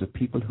from the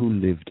people who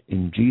lived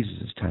in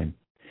Jesus' time.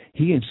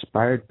 He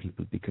inspired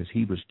people because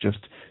he was just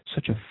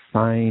such a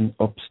fine,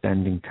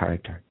 upstanding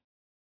character.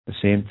 The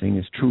same thing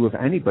is true of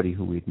anybody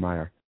who we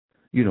admire.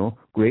 You know,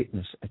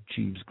 greatness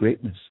achieves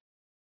greatness.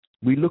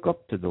 We look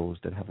up to those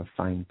that have a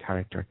fine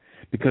character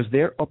because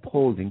they're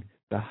upholding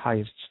the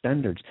highest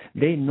standards.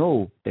 They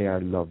know they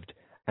are loved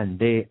and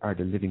they are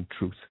the living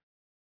truth.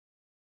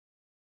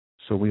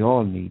 So we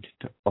all need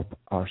to up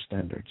our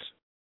standards.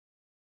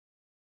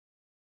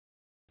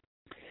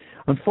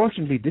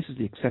 Unfortunately, this is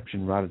the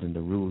exception rather than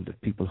the rule,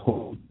 that people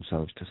hold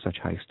themselves to such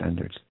high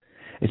standards.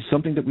 It's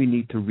something that we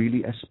need to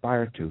really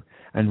aspire to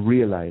and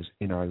realize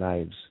in our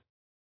lives.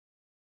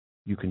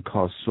 You can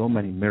cause so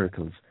many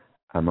miracles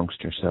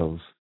amongst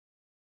yourselves.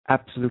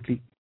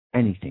 Absolutely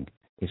anything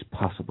is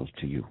possible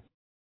to you.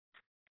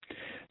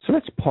 So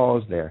let's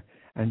pause there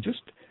and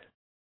just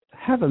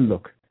have a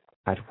look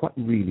at what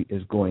really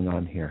is going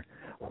on here.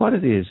 What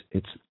it is,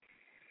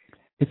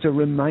 it's a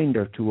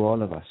reminder to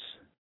all of us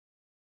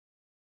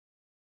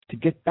to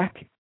get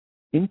back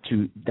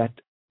into that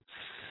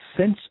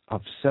sense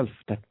of self,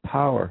 that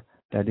power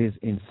that is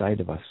inside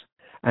of us,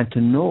 and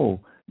to know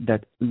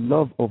that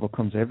love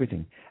overcomes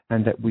everything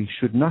and that we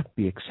should not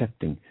be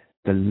accepting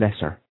the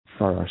lesser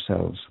for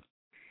ourselves.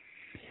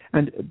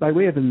 And by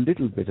way of a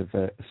little bit of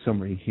a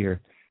summary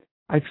here,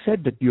 I've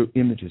said that your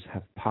images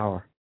have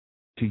power,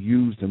 to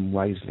use them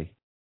wisely.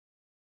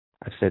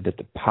 I've said that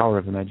the power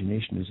of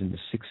imagination is in the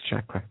sixth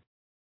chakra.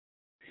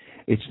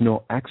 It's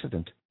no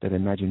accident that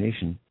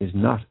imagination is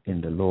not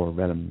in the lower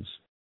realms.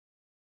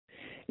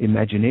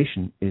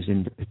 Imagination is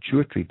in the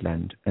pituitary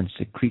gland and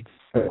secretes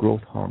a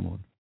growth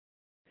hormone.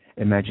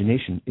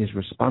 Imagination is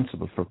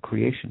responsible for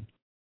creation.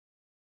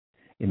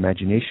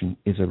 Imagination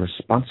is a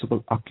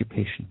responsible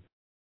occupation.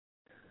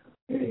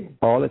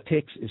 All it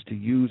takes is to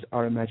use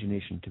our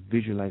imagination to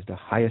visualize the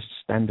highest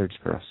standards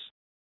for us.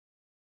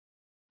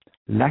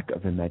 Lack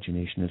of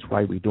imagination is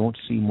why we don't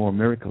see more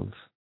miracles.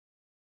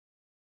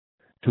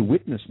 To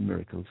witness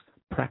miracles,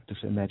 practice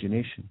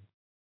imagination.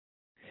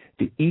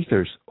 The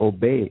ethers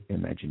obey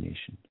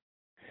imagination.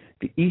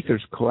 The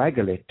ethers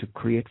coagulate to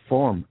create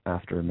form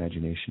after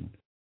imagination.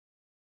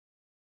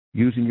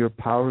 Using your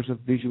powers of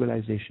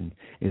visualization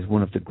is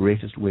one of the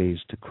greatest ways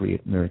to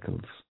create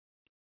miracles.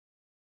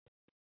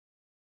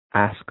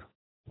 Ask,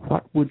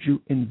 what would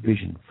you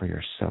envision for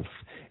yourself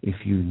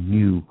if you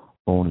knew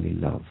only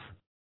love?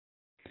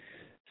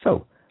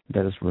 So,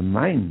 let us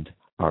remind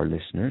our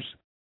listeners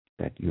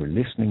that you're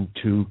listening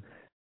to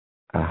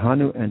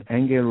Ahanu and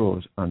Angel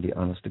Rose on the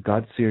Honest to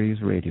God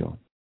Series Radio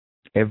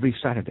every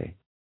Saturday,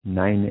 8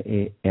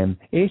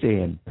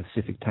 a.m.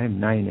 Pacific Time,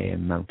 9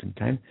 a.m. Mountain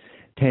Time,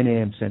 10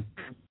 a.m.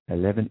 Central,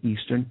 11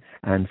 Eastern,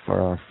 and for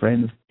our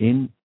friends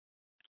in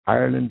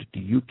Ireland,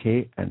 the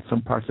UK, and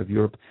some parts of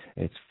Europe,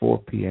 it's 4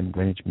 p.m.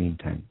 Greenwich Mean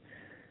Time.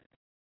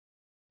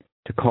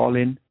 To call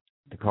in,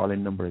 the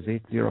call-in number is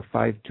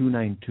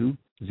 805-292-0349.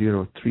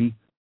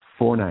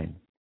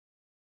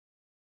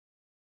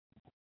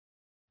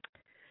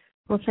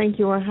 Well, thank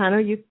you,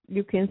 Ahanu.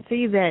 You can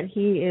see that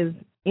he is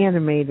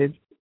animated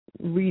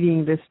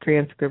reading this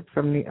transcript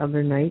from the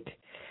other night.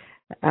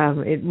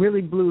 It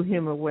really blew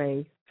him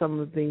away, some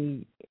of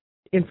the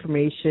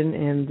information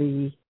and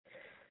the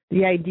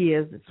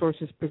ideas that Source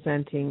is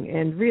presenting.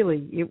 And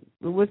really, it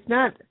was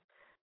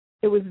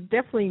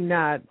definitely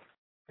not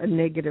a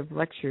negative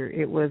lecture.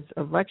 It was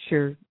a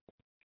lecture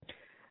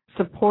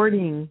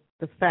supporting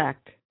the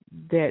fact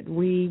that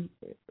we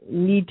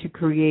need to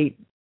create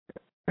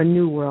a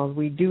new world.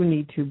 We do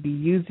need to be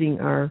using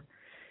our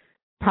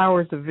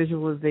powers of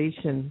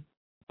visualization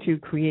to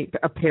create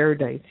a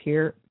paradise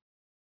here,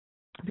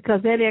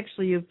 because that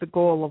actually is the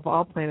goal of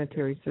all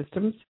planetary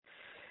systems,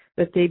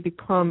 that they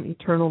become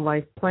eternal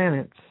life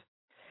planets.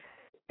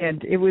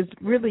 And it was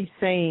really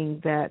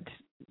saying that,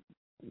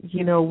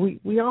 you know,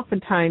 we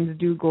oftentimes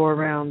do go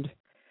around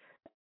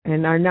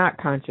and are not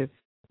conscious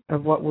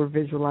of what we're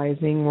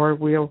visualizing, or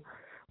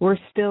we're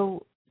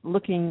still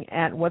looking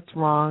at what's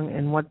wrong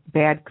and what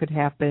bad could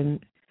happen.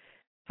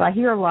 So I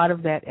hear a lot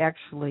of that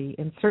actually,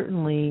 and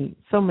certainly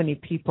so many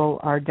people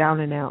are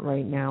down and out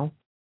right now.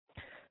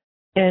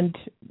 And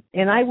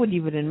I would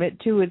even admit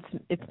too,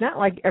 it's not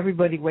like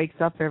everybody wakes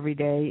up every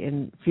day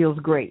and feels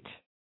great.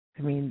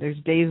 I mean, there's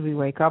days we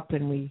wake up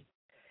and we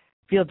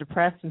feel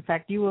depressed. In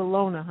fact, you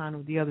alone,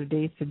 Ahanu, the other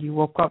day said you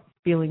woke up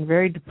feeling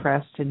very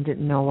depressed and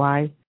didn't know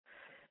why.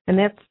 And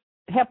that's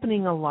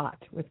happening a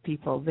lot with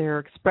people. They're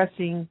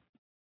expressing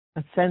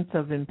a sense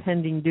of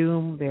impending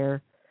doom.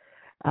 They're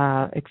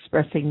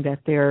expressing that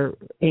they're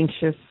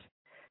anxious.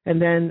 And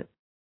then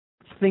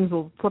things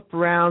will flip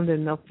around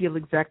and they'll feel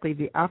exactly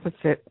the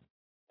opposite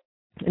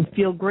and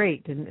feel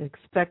great and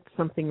expect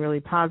something really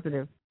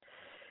positive.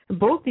 And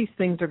both these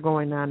things are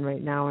going on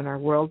right now in our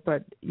world.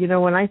 But, you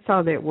know, when I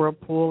saw that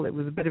whirlpool, it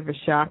was a bit of a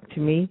shock to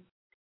me.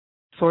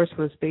 Source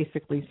was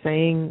basically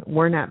saying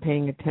we're not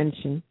paying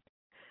attention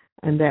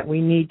and that we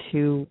need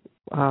to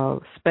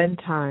spend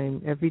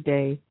time every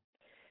day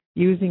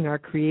using our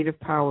creative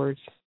powers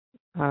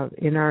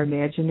in our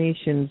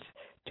imaginations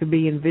to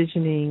be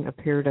envisioning a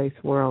paradise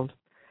world.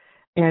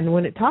 And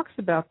when it talks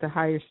about the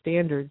higher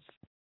standards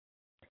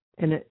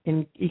and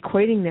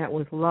equating that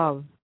with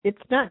love, it's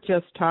not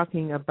just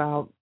talking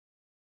about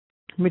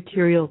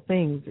material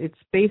things. It's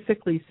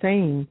basically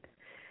saying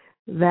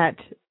that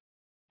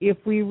if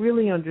we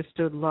really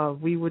understood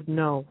love, we would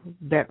know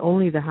that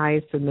only the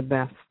highest and the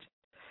best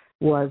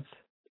was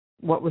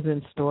what was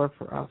in store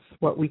for us,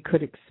 what we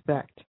could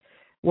expect,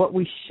 what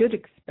we should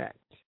expect.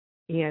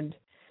 And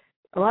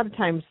a lot of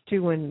times,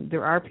 too, when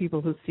there are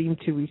people who seem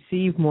to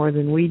receive more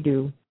than we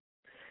do,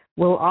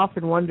 we'll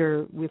often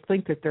wonder, we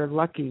think that they're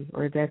lucky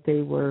or that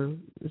they were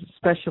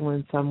special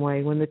in some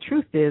way, when the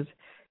truth is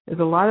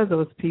a lot of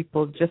those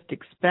people just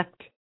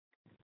expect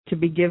to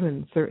be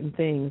given certain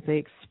things. They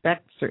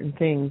expect certain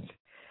things.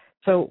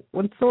 So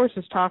when Source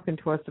is talking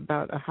to us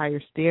about a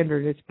higher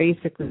standard, it's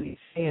basically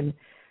saying,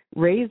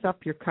 raise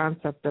up your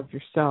concept of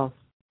yourself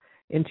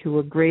into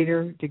a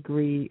greater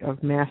degree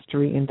of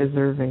mastery and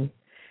deserving,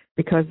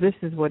 because this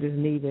is what is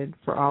needed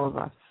for all of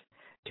us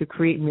to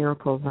create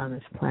miracles on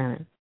this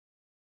planet.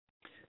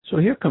 So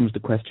here comes the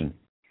question.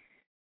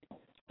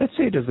 Let's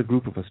say there's a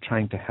group of us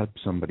trying to help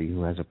somebody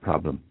who has a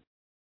problem.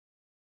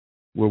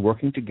 We're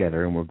working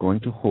together and we're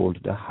going to hold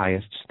the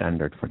highest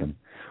standard for them.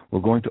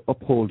 We're going to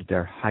uphold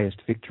their highest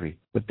victory.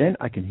 But then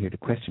I can hear the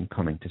question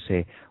coming to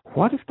say,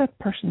 what if that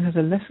person has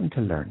a lesson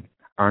to learn?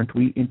 Aren't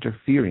we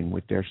interfering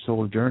with their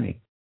soul journey?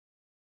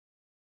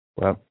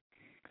 Well,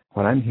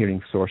 what I'm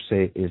hearing Source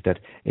say is that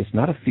it's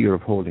not a fear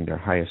of holding their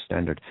highest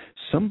standard.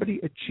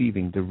 Somebody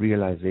achieving the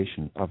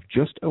realization of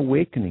just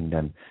awakening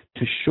them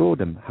to show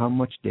them how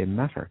much they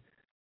matter.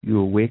 You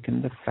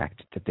awaken the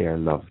fact that they are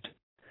loved.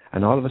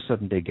 And all of a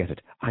sudden they get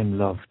it. I'm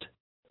loved.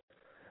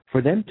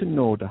 For them to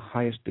know the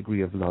highest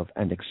degree of love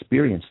and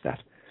experience that,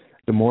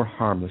 the more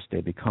harmless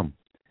they become.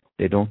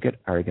 They don't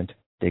get arrogant.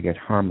 They get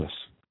harmless.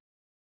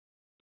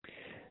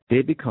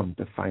 They become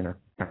the finer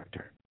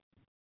character.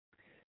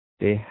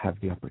 They have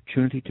the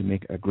opportunity to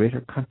make a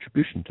greater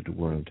contribution to the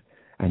world,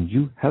 and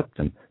you help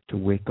them to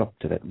wake up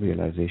to that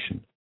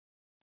realization.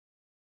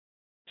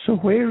 So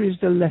where is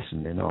the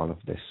lesson in all of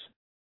this?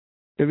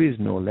 There is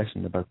no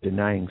lesson about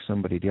denying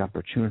somebody the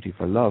opportunity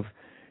for love.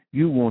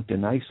 You won't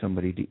deny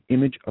somebody the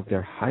image of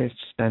their highest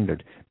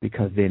standard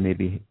because they may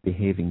be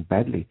behaving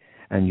badly,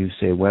 and you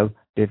say, well,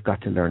 they've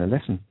got to learn a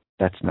lesson.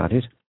 That's not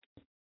it.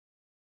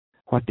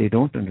 What they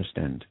don't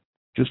understand,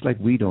 just like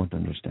we don't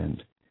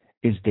understand,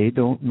 is they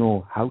don't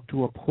know how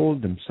to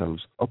uphold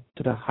themselves up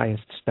to the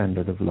highest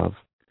standard of love.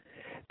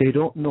 They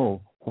don't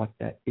know what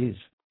that is,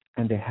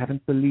 and they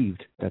haven't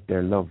believed that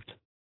they're loved.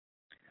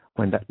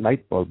 When that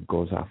light bulb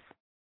goes off,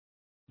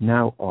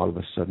 now all of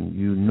a sudden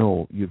you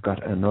know you've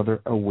got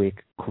another awake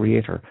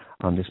creator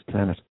on this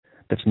planet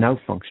that's now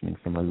functioning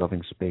from a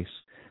loving space.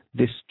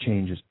 This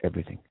changes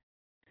everything.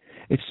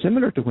 It's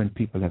similar to when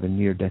people have a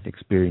near-death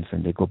experience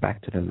and they go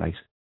back to the light.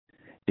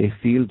 They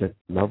feel the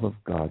love of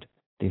God.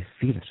 They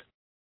feel it.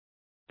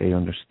 They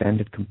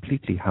understand it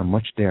completely, how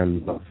much they are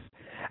loved.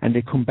 And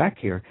they come back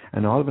here,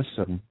 and all of a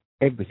sudden,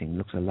 everything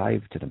looks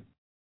alive to them.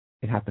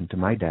 It happened to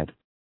my dad.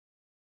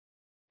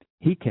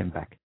 He came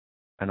back,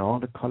 and all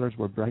the colors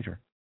were brighter.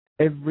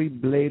 Every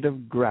blade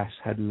of grass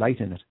had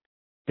light in it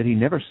that he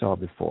never saw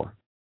before.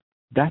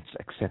 That's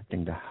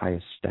accepting the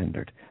highest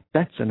standard.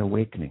 That's an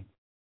awakening.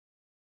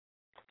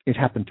 It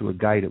happened to a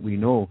guy that we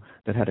know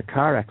that had a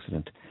car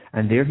accident,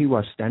 and there he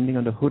was standing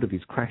on the hood of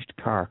his crashed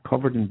car,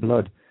 covered in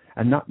blood,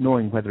 and not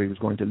knowing whether he was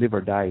going to live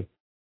or die.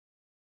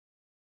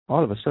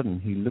 All of a sudden,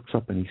 he looks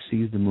up and he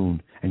sees the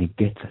moon, and he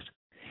gets it.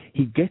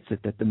 He gets it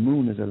that the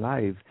moon is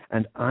alive,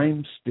 and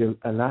I'm still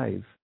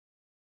alive.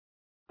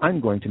 I'm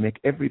going to make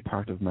every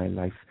part of my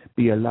life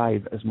be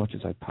alive as much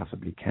as I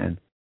possibly can.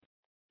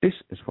 This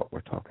is what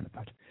we're talking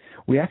about.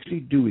 We actually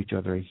do each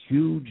other a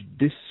huge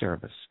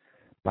disservice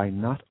by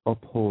not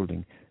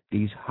upholding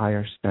these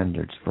higher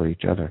standards for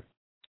each other.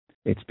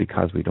 It's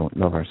because we don't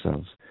love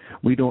ourselves.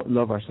 We don't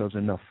love ourselves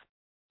enough.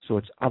 So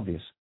it's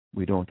obvious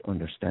we don't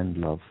understand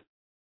love.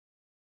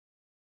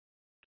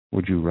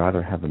 Would you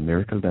rather have a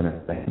miracle than a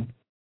blessing?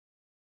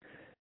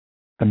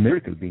 A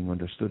miracle being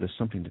understood as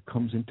something that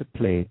comes into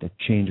play, that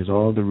changes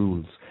all the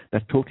rules,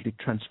 that totally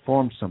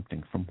transforms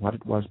something from what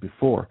it was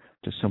before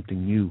to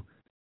something new,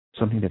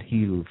 something that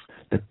heals,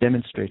 that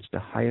demonstrates the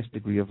highest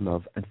degree of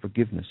love and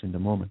forgiveness in the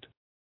moment.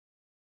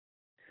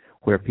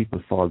 Where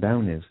people fall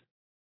down is,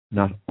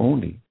 not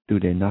only do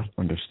they not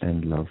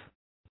understand love,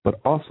 but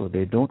also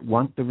they don't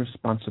want the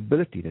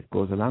responsibility that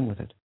goes along with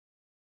it.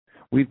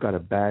 We've got a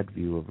bad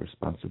view of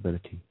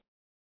responsibility.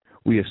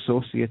 We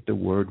associate the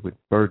word with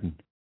burden,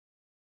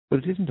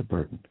 but it isn't a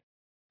burden.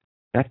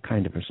 That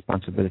kind of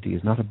responsibility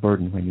is not a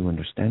burden when you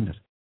understand it.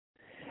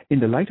 In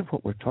the light of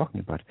what we're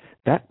talking about,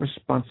 that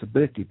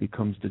responsibility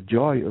becomes the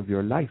joy of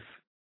your life.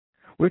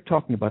 We're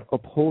talking about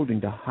upholding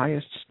the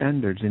highest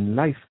standards in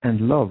life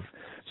and love,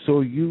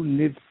 so you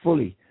live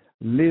fully,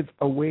 live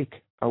awake,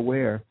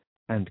 aware,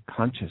 and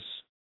conscious.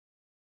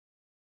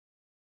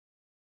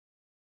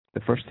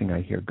 The first thing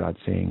I hear God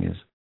saying is,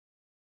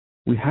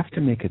 we have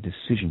to make a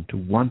decision to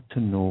want to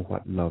know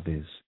what love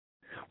is.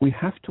 We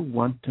have to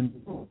want to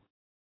know.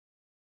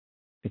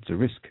 It's a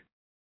risk.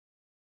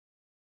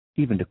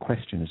 Even the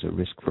question is a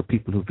risk for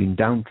people who've been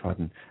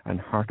downtrodden and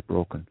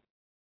heartbroken.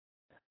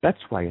 That's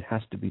why it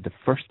has to be the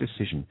first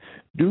decision.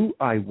 Do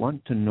I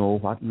want to know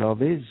what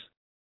love is?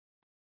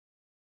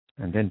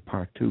 And then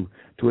part two,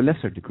 to a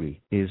lesser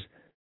degree, is,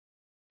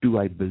 do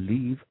I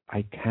believe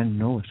I can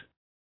know it?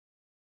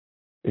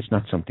 It's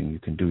not something you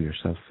can do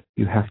yourself.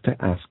 You have to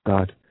ask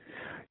God.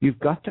 You've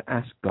got to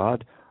ask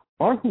God,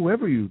 or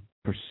whoever you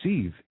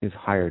perceive is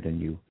higher than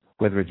you,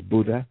 whether it's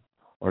Buddha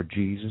or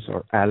Jesus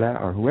or Allah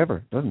or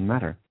whoever, doesn't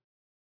matter.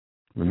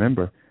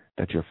 Remember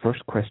that your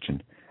first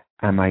question,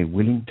 am I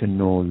willing to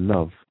know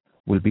love,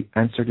 will be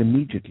answered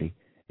immediately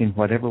in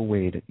whatever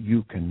way that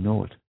you can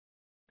know it.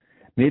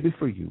 Maybe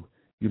for you,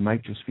 you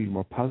might just feel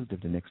more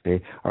positive the next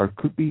day, or it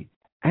could be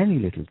any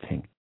little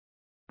thing,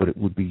 but it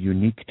would be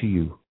unique to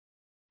you.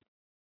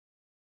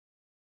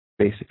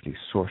 Basically,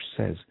 Source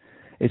says,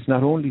 it's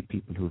not only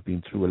people who have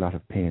been through a lot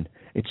of pain,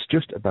 it's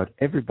just about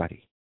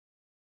everybody.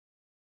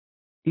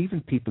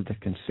 Even people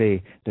that can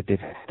say that they've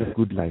had a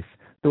good life,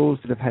 those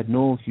that have had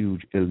no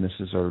huge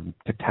illnesses or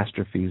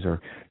catastrophes or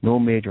no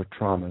major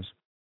traumas,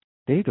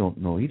 they don't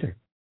know either.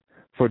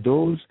 For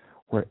those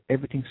where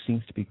everything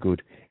seems to be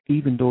good,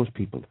 even those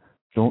people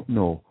don't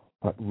know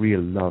what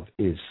real love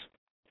is.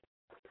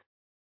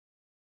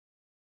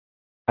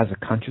 As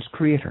a conscious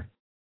creator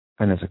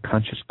and as a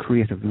conscious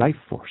creative life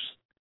force,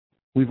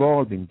 we've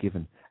all been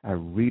given a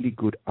really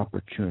good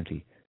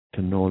opportunity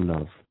to know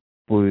love.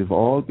 But we've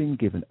all been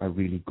given a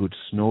really good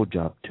snow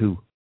job too.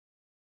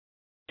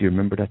 Do you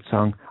remember that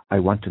song, I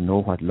Want to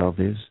Know What Love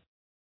Is?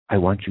 I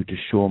Want You to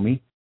Show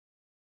Me?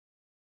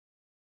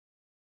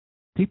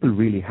 People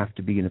really have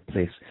to be in a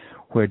place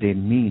where they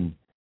mean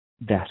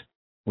that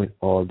with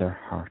all their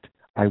heart.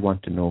 I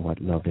want to know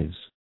what love is.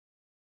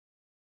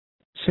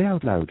 Say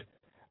out loud,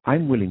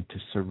 I'm willing to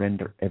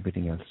surrender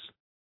everything else,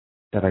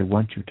 that I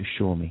want you to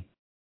show me.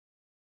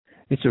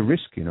 It's a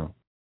risk, you know.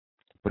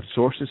 But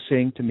Source is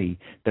saying to me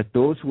that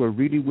those who are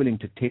really willing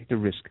to take the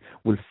risk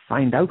will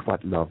find out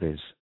what love is.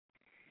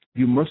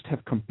 You must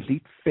have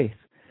complete faith,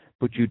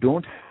 but you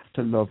don't have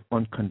to love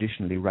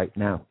unconditionally right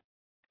now.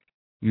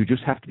 You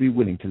just have to be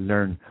willing to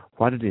learn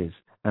what it is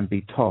and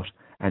be taught,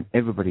 and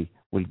everybody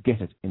will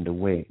get it in the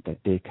way that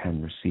they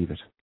can receive it.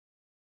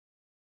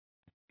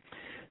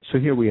 So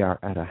here we are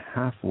at a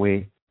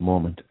halfway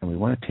moment, and we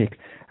want to take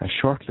a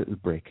short little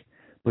break.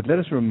 But let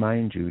us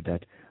remind you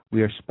that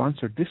we are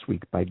sponsored this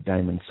week by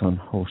Diamond Sun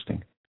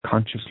Hosting,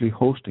 consciously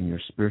hosting your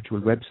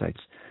spiritual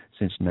websites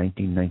since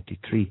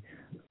 1993.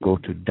 Go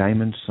to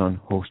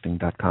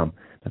diamondsunhosting.com.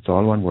 That's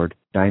all one word,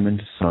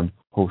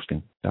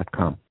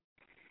 diamondsunhosting.com.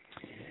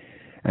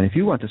 And if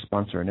you want to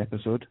sponsor an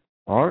episode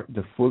or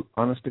the full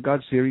Honest to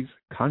God series,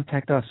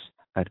 contact us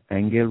at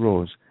Aingeal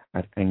Rose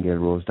at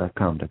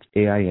aingealrose.com. That's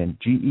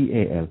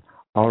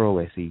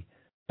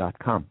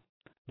AINGEALROSE.com.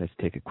 Let's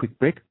take a quick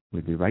break.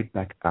 We'll be right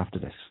back after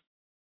this.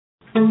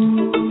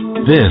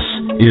 This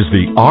is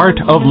the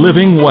Art of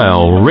Living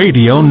Well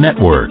Radio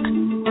Network.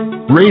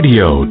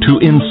 Radio to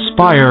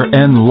inspire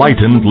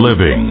enlightened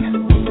living.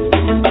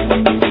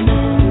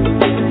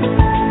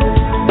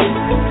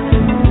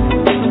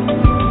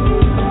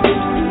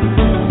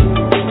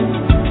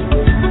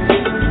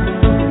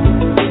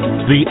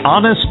 The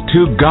Honest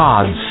to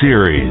God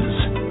series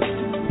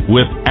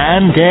with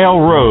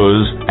Aingeal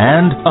Rose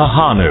and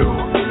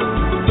Ahanu.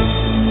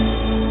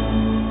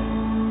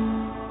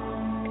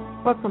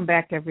 Welcome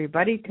back,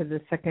 everybody, to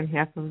the second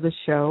half of the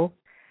show.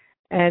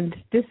 And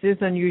this is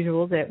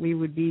unusual that we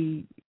would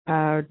be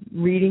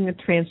reading a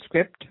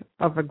transcript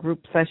of a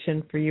group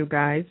session for you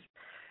guys.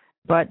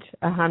 But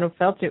Ahanu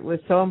felt it was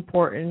so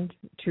important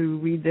to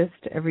read this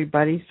to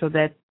everybody so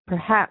that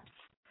perhaps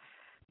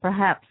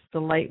the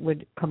light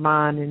would come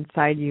on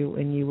inside you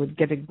and you would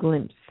get a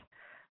glimpse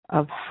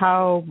of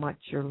how much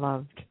you're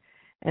loved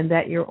and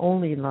that you're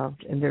only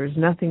loved and there's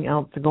nothing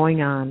else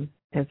going on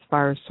as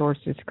far as Source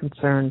is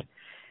concerned.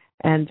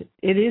 And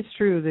it is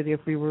true that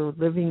if we were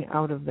living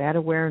out of that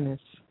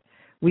awareness,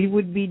 we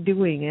would be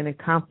doing and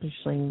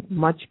accomplishing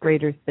much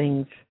greater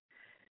things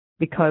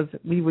because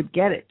we would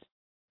get it.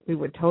 We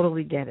would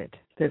totally get it,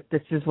 that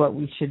this is what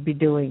we should be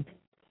doing.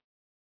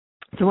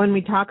 So when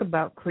we talk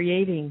about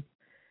creating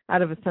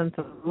out of a sense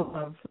of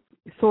love,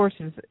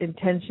 Source's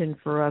intention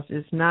for us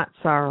is not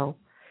sorrow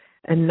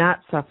and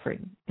not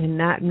suffering and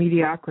not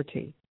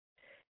mediocrity.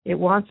 It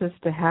wants us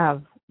to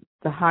have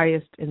the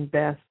highest and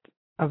best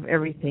of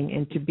everything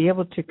and to be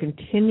able to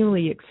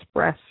continually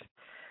express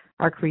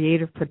our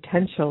creative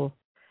potential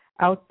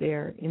out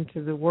there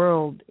into the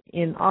world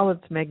in all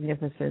its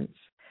magnificence.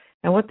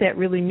 And what that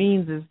really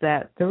means is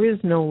that there is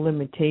no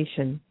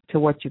limitation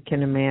to what you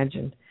can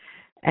imagine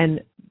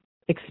and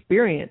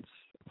experience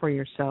for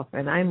yourself.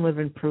 And I'm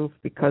living proof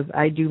because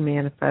I do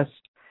manifest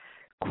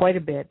quite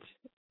a bit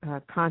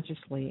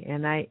consciously,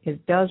 and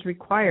it does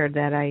require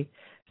that I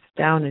sit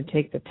down and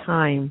take the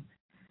time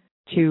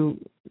to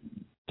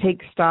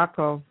take stock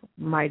of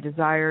my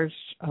desires,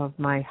 of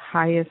my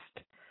highest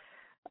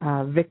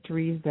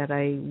victories that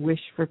I wish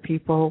for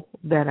people,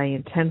 that I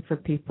intend for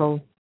people.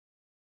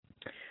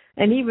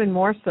 And even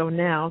more so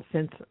now,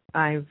 since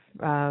I've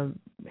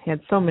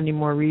had so many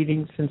more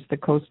readings since the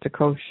Coast to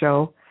Coast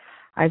show,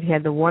 I've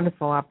had the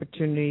wonderful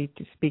opportunity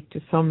to speak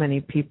to so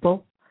many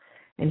people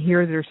and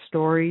hear their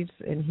stories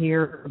and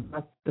hear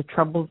about the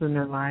troubles in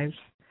their lives.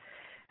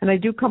 And I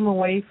do come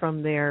away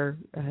from there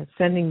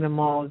sending them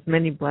all as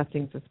many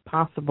blessings as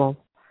possible,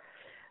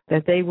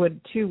 that they would,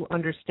 too,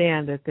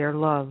 understand that they're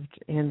loved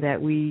and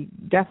that we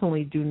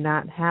definitely do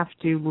not have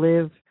to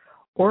live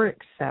or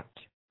accept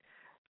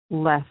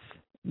less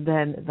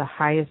than the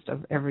highest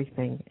of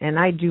everything. And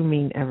I do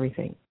mean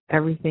everything,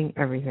 everything,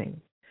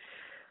 everything.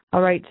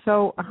 All right,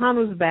 so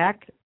Hanu's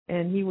back,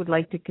 and he would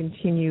like to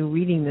continue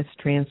reading this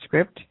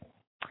transcript.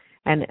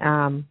 And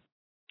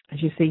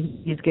as you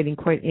see, he's getting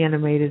quite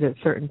animated at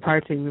certain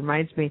parts. It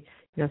reminds me,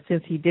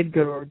 since he did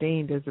get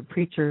ordained as a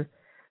preacher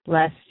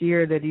last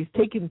year, that he's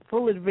taken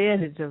full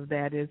advantage of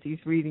that as he's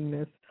reading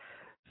this.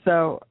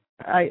 So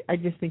I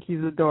just think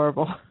he's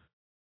adorable.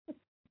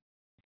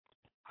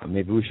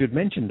 Maybe we should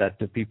mention that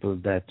to people,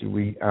 that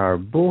we are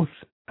both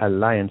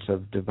Alliance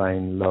of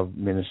Divine Love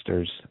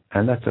ministers,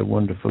 and that's a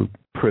wonderful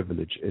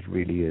privilege. It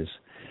really is.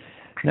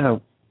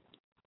 Now,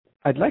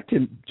 I'd like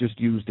to just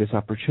use this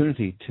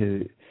opportunity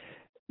to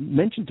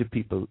mention to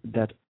people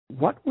that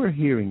what we're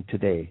hearing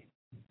today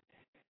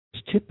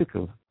is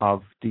typical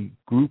of the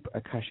group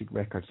Akashic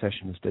Record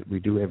sessions that we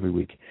do every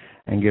week.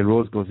 And Gail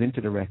Rose goes into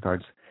the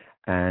records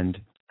and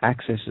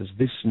accesses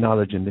this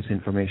knowledge and this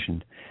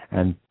information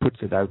and puts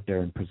it out there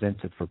and presents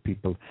it for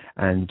people.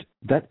 And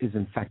that is,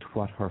 in fact,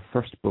 what her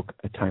first book,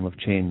 A Time of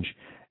Change,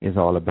 is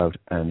all about.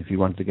 And if you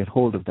want to get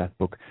hold of that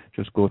book,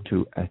 just go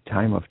to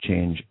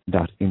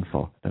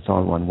atimeofchange.info. That's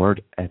all one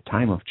word,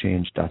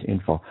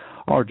 atimeofchange.info.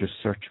 Or just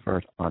search for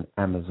it on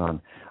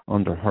Amazon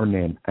under her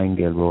name,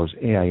 Aingeal Rose,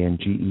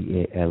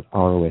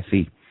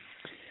 Aingealrose.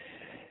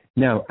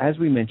 Now, as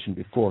we mentioned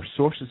before,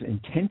 Source's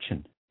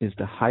intention is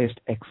the highest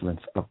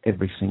excellence of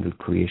every single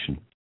creation.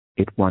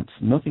 It wants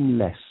nothing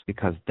less,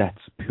 because that's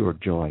pure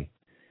joy.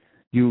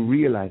 You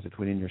realize it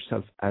within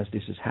yourself as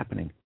this is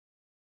happening.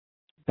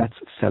 That's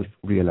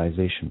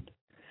self-realization.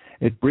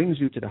 It brings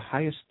you to the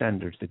highest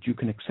standards that you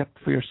can accept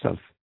for yourself,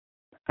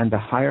 and the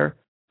higher,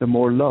 the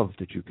more love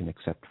that you can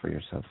accept for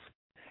yourself.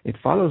 It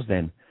follows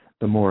then,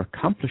 the more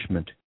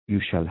accomplishment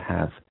you shall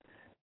have,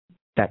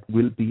 that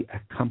will be a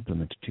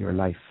complement to your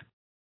life.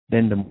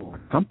 Then the more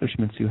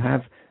accomplishments you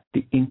have,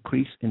 the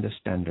increase in the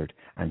standard,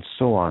 and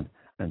so on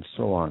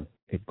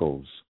it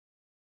goes.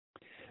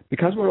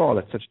 Because we're all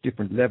at such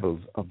different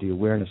levels of the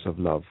awareness of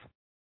love,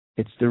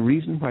 it's the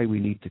reason why we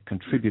need to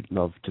contribute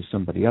love to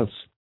somebody else.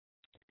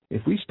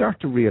 If we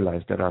start to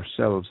realize that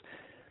ourselves,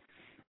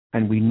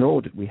 and we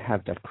know that we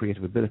have that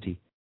creative ability,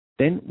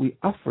 then we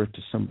offer it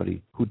to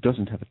somebody who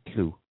doesn't have a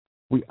clue.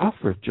 We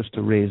offer it just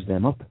to raise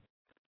them up.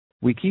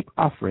 We keep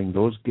offering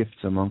those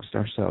gifts amongst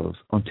ourselves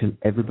until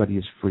everybody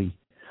is free,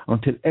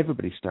 until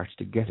everybody starts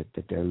to get it,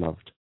 that they're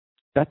loved.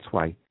 That's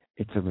why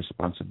it's a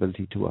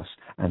responsibility to us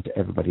and to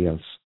everybody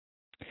else.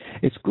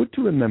 It's good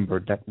to remember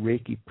that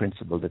Reiki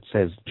principle that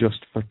says, just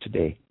for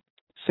today.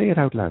 Say it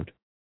out loud.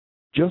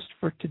 Just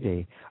for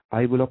today,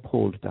 I will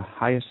uphold the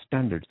highest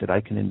standards that I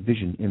can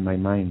envision in my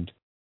mind.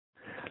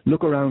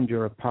 Look around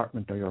your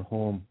apartment or your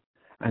home,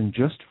 and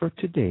just for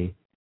today,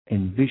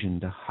 envision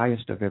the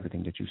highest of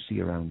everything that you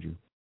see around you.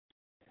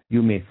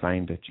 You may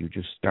find that you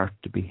just start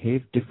to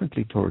behave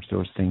differently towards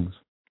those things,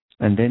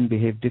 and then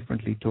behave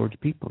differently towards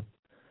people.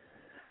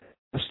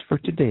 Just for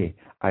today,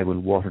 I will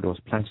water those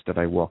plants that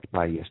I walked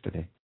by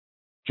yesterday.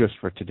 Just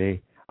for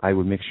today, I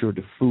will make sure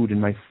the food in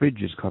my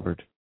fridge is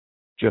covered.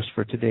 Just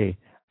for today,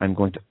 I'm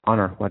going to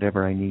honor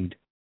whatever I need.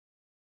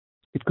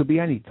 It could be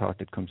any thought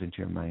that comes into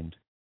your mind,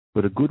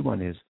 but a good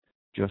one is,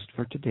 just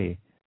for today,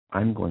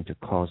 I'm going to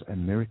cause a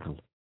miracle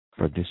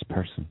for this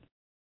person.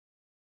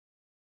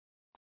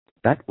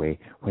 That way,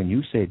 when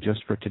you say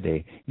just for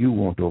today, you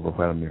won't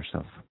overwhelm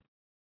yourself.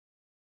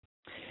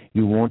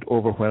 You won't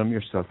overwhelm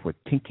yourself with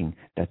thinking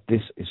that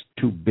this is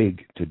too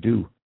big to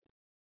do.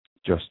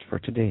 Just for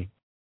today.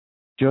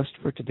 Just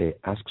for today,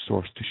 ask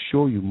Source to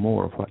show you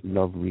more of what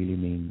love really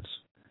means.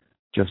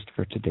 Just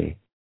for today.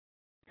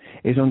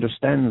 It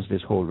understands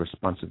this whole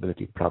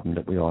responsibility problem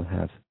that we all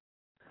have.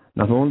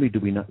 Not only do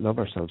we not love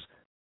ourselves,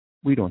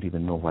 we don't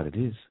even know what it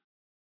is.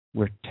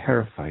 We're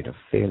terrified of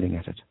failing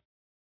at it.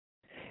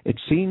 It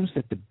seems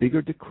that the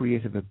bigger the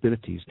creative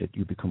abilities that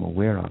you become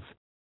aware of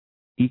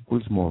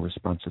equals more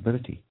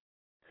responsibility.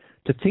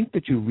 To think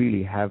that you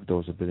really have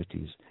those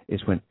abilities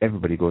is when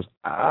everybody goes,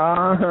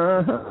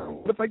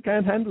 what if I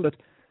can't handle it?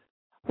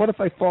 What if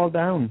I fall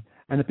down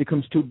and it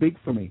becomes too big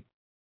for me?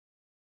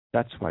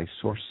 That's why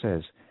Source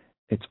says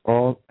it's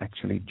all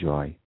actually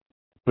joy.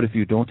 But if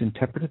you don't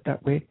interpret it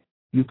that way,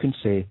 you can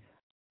say,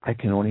 I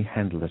can only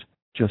handle it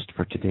just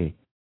for today.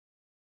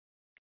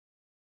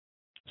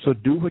 So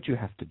do what you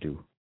have to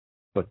do,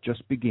 but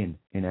just begin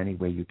in any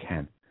way you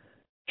can.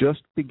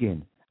 Just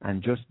begin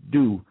and just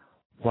do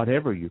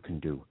whatever you can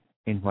do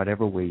in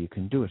whatever way you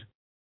can do it.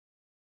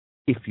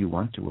 If you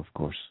want to, of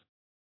course.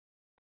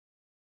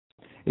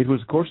 It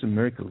was Course in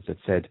Miracles that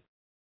said,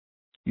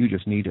 you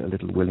just need a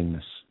little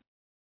willingness.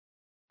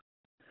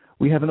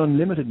 We have an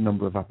unlimited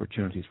number of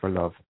opportunities for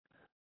love.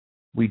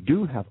 We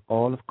do have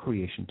all of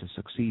creation to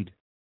succeed.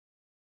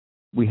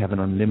 We have an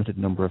unlimited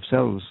number of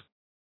selves.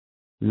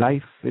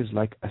 Life is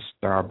like a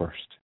starburst.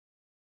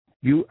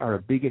 You are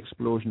a big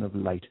explosion of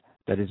light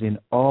that is in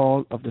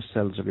all of the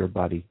cells of your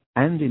body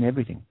and in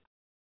everything.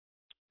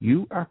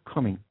 You are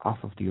coming off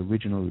of the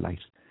original light,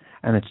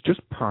 and it's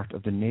just part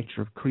of the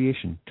nature of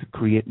creation to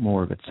create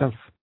more of itself.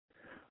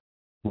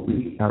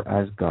 We are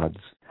as gods,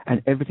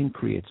 and everything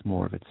creates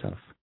more of itself.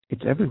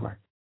 It's everywhere.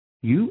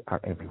 You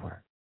are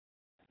everywhere.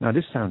 Now,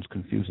 this sounds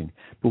confusing,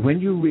 but when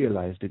you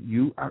realize that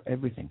you are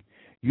everything,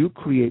 you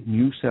create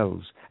new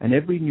selves, and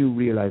every new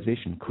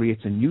realization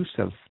creates a new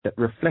self that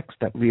reflects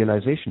that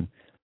realization.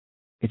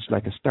 It's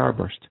like a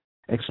starburst,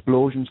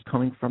 explosions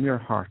coming from your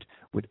heart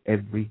with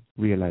every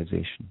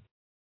realization.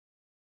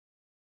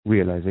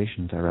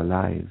 Realizations are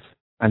alive,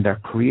 and are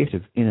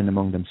creative in and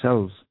among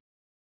themselves.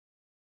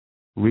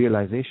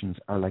 Realizations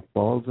are like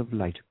balls of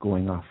light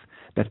going off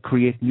that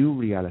create new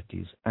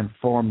realities and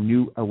form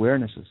new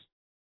awarenesses.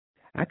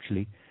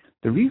 Actually,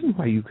 the reason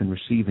why you can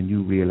receive a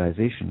new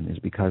realization is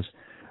because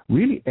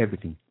really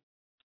everything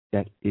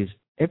that is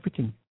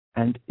everything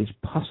and is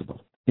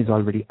possible is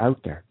already out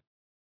there.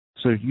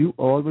 So you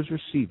always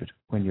receive it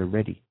when you're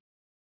ready.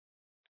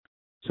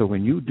 So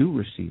when you do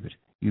receive it,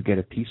 you get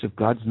a piece of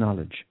God's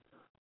knowledge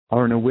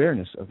or an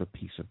awareness of a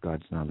piece of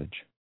God's knowledge.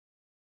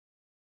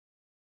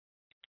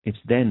 It's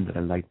then that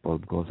a light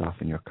bulb goes off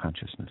in your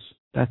consciousness.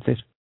 That's it.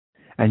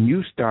 A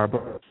new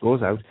starburst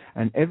goes out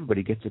and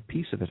everybody gets a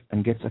piece of it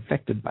and gets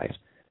affected by it.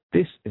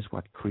 This is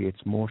what creates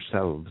more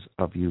selves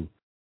of you.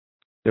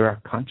 There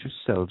are conscious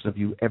selves of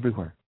you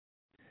everywhere.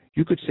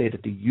 You could say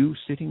that the you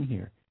sitting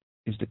here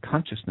is the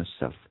consciousness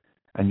self,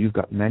 and you've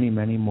got many,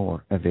 many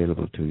more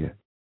available to you.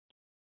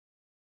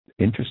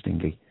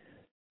 Interestingly,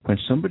 when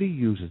somebody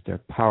uses their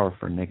power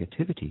for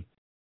negativity,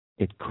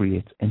 it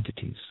creates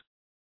entities.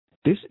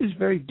 This is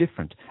very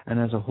different and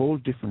has a whole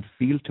different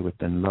feel to it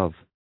than love.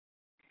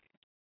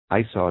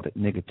 I saw that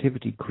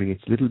negativity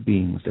creates little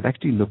beings that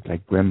actually look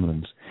like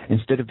gremlins,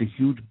 instead of the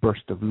huge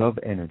burst of love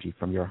energy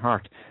from your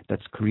heart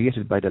that's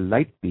created by the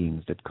light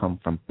beings that come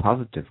from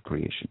positive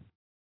creation.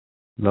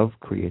 Love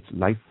creates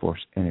life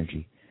force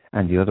energy,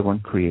 and the other one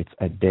creates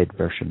a dead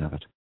version of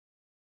it.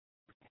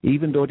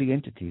 Even though the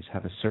entities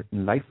have a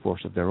certain life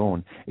force of their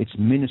own, it's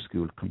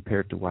minuscule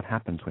compared to what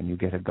happens when you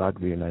get a God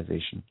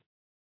realization.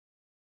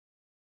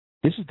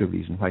 This is the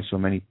reason why so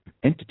many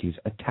entities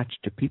attach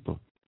to people.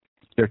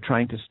 They're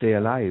trying to stay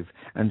alive,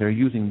 and they're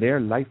using their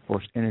life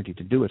force energy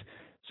to do it,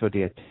 so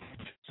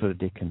that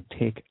they can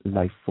take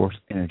life force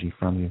energy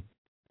from you.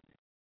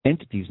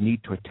 Entities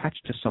need to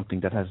attach to something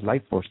that has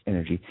life force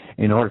energy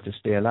in order to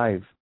stay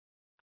alive.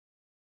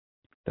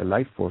 The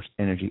life force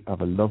energy of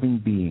a loving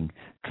being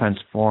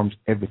transforms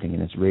everything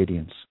in its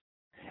radiance.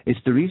 It's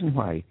the reason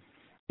why,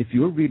 if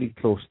you're really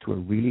close to a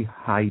really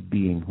high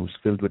being who's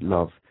filled with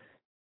love,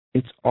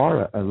 its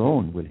aura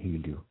alone will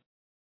heal you.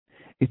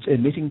 It's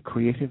emitting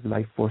creative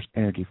life force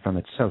energy from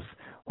itself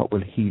what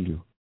will heal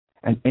you.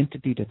 An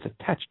entity that's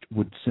attached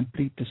would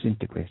simply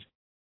disintegrate.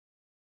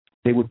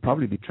 They would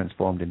probably be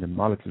transformed into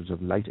molecules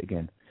of light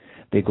again.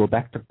 They go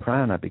back to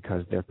prana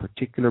because their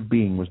particular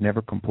being was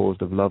never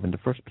composed of love in the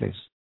first place.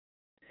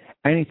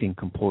 Anything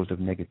composed of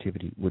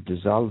negativity would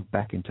dissolve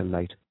back into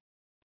light.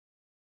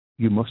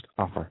 You must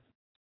offer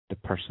the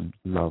person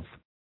love.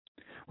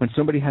 When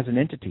somebody has an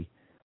entity,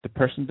 the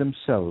person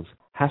themselves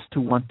has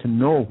to want to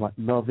know what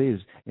love is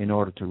in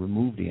order to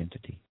remove the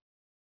entity.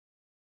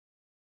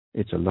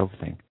 It's a love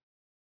thing.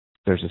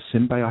 There's a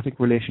symbiotic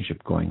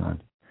relationship going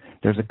on.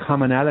 There's a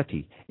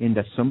commonality in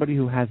that somebody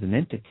who has an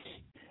entity,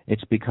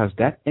 it's because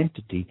that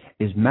entity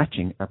is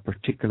matching a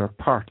particular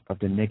part of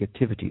the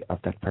negativity of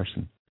that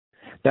person.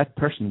 That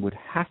person would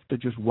have to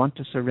just want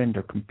to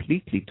surrender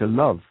completely to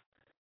love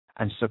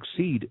and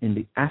succeed in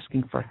the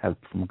asking for help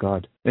from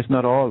God. It's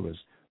not always,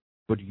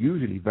 but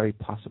usually very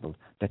possible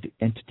that the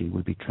entity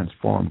will be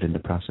transformed in the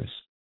process.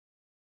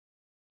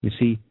 You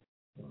see,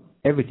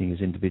 Everything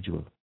is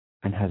individual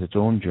and has its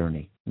own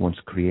journey once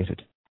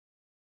created.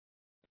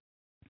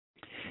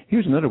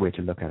 Here's another way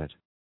to look at it.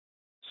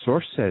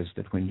 Source says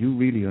that when you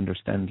really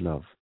understand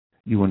love,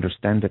 you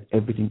understand that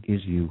everything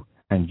is you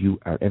and you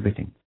are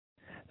everything.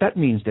 That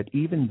means that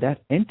even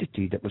that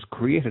entity that was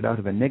created out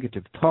of a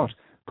negative thought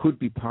could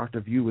be part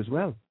of you as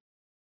well.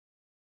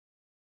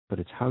 But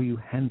it's how you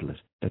handle it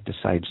that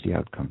decides the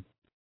outcome.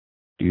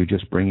 Do you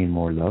just bring in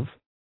more love?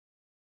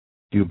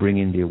 Do you bring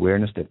in the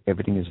awareness that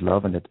everything is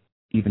love and that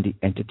even the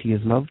entity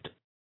is loved?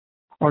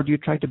 Or do you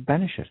try to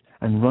banish it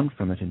and run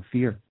from it in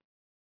fear?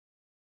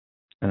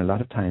 And a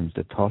lot of times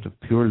the thought of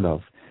pure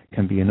love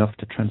can be enough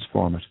to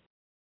transform it.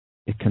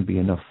 It can be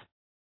enough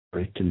for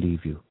it to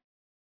leave you.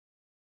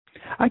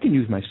 I can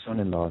use my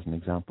son-in-law as an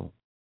example.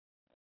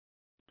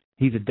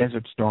 He's a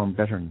Desert Storm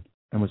veteran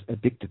and was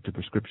addicted to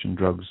prescription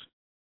drugs.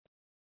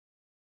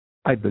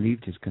 I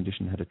believed his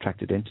condition had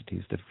attracted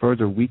entities that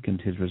further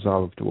weakened his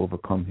resolve to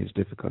overcome his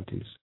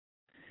difficulties.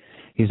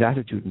 His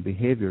attitude and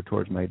behavior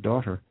towards my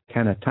daughter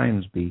can at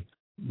times be,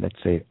 let's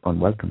say,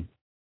 unwelcome.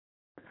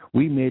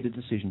 We made a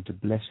decision to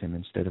bless him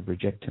instead of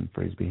reject him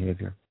for his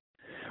behavior.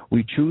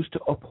 We choose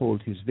to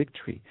uphold his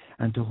victory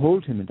and to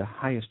hold him in the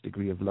highest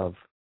degree of love.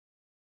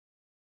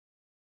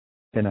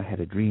 Then I had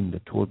a dream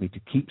that told me to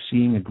keep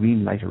seeing a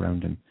green light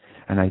around him,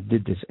 and I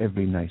did this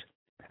every night.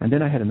 And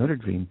then I had another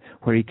dream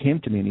where he came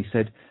to me and he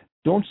said,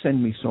 "Don't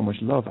send me so much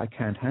love, I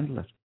can't handle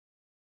it."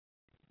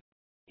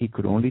 He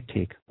could only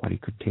take what he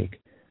could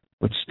take,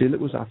 but still it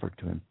was offered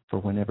to him for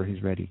whenever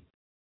he's ready.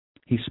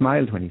 He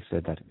smiled when he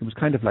said that. It was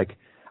kind of like,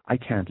 I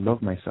can't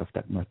love myself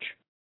that much.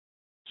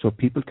 So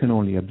people can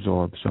only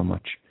absorb so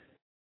much,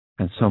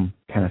 and some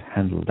cannot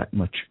handle that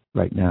much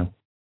right now.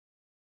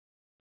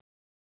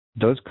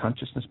 Does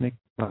consciousness make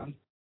the body?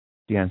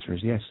 The answer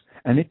is yes,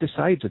 and it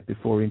decides it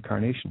before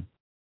incarnation.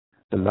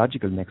 The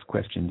logical next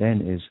question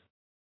then is,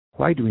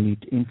 why do we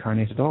need to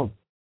incarnate at all?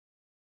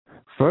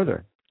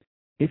 Further,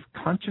 if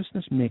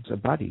consciousness makes a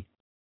body,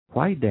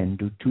 why then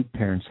do two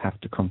parents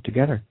have to come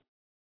together?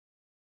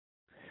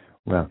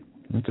 Well,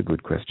 that's a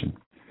good question.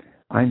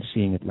 I'm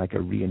seeing it like a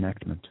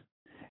reenactment.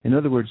 In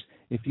other words,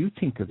 if you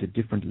think of the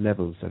different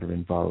levels that are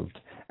involved,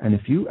 and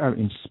if you are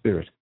in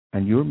spirit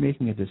and you're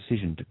making a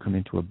decision to come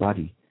into a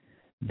body,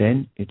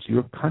 then it's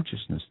your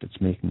consciousness that's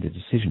making the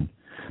decision.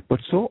 But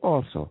so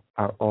also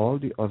are all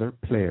the other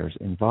players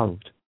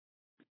involved.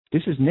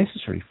 This is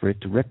necessary for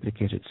it to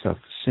replicate itself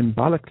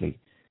symbolically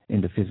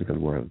in the physical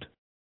world.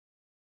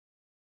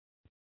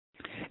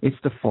 It's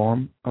the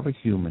form of a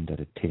human that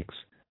it takes.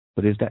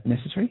 But is that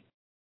necessary?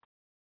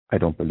 I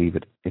don't believe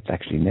it's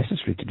actually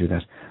necessary to do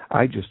that.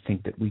 I just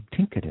think that we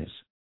think it is.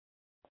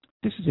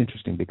 This is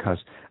interesting because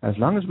as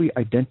long as we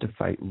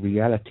identify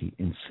reality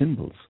in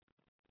symbols,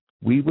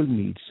 we will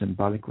need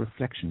symbolic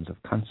reflections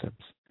of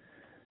concepts.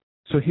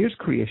 So here's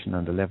creation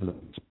on the level of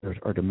the spirit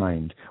or the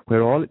mind,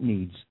 where all it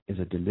needs is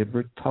a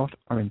deliberate thought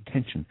or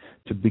intention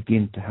to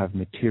begin to have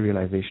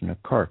materialization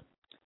occur.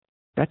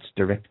 That's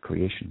direct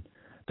creation,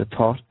 the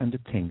thought and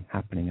the thing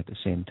happening at the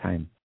same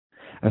time.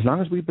 As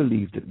long as we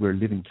believe that we're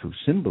living through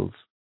symbols,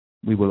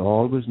 we will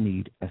always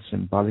need a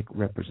symbolic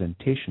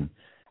representation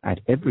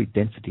at every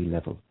density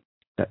level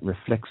that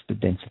reflects the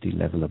density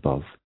level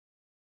above.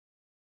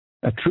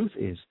 A truth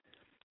is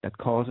that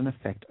cause and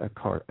effect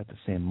occur at the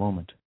same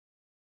moment.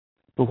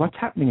 But what's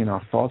happening in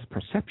our false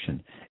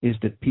perception is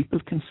that people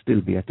can still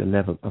be at the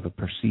level of a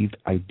perceived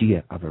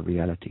idea of a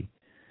reality.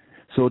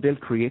 So they'll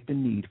create the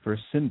need for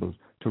a symbol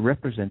to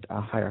represent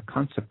a higher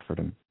concept for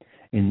them.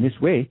 In this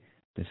way,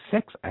 the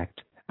sex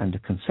act and the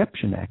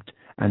conception act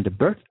and the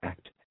birth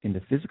act in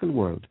the physical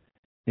world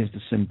is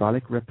the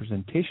symbolic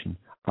representation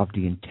of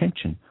the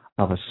intention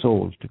of a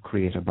soul to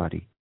create a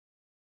body.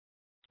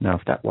 Now,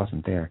 if that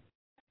wasn't there,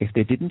 if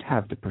they didn't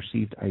have the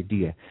perceived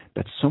idea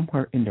that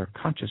somewhere in their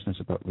consciousness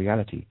about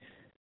reality,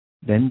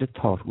 then the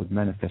thought would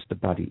manifest the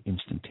body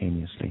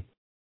instantaneously.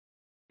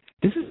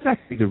 This is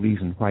actually the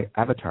reason why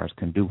avatars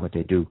can do what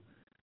they do.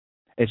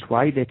 It's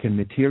why they can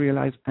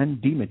materialize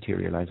and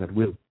dematerialize at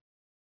will.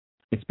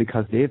 It's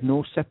because they have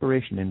no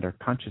separation in their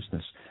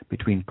consciousness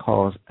between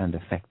cause and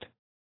effect.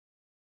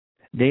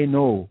 They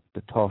know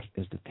the thought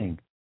is the thing,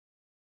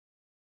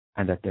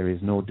 and that there is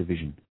no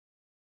division.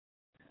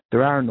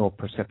 There are no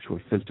perceptual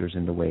filters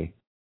in the way.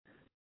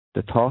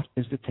 The thought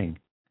is the thing,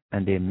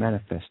 and they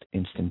manifest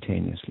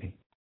instantaneously.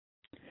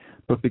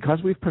 But because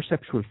we have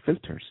perceptual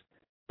filters,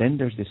 then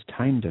there's this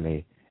time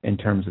delay in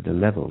terms of the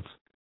levels,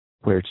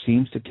 where it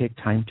seems to take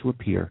time to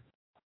appear,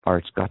 or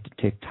it's got to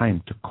take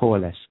time to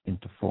coalesce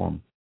into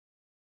form.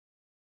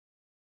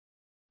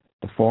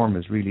 The form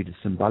is really the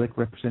symbolic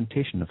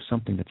representation of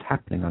something that's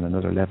happening on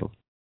another level.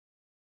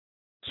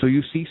 So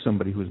you see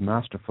somebody who is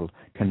masterful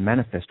can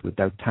manifest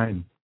without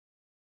time.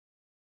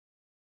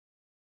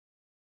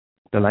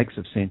 The likes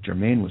of Saint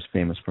Germain was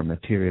famous for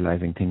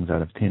materializing things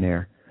out of thin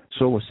air.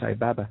 So was Sai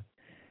Baba.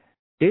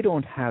 They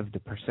don't have the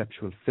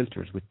perceptual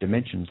filters with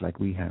dimensions like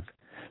we have.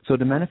 So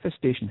the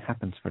manifestation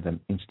happens for them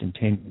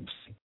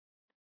instantaneously.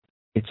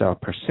 It's our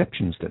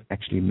perceptions that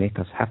actually make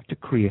us have to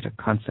create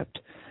a concept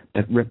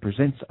that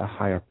represents a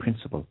higher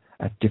principle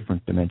at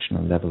different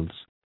dimensional levels.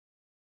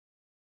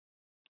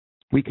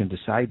 We can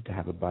decide to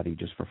have a body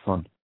just for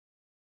fun,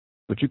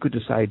 but you could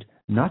decide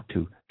not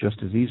to just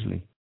as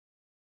easily.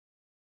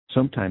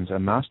 Sometimes a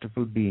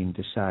masterful being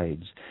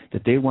decides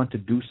that they want to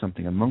do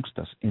something amongst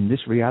us in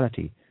this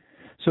reality,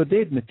 so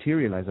they'd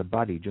materialize a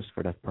body just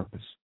for that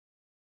purpose,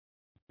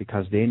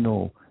 because they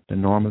know the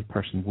normal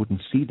person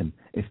wouldn't see them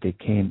if they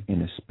came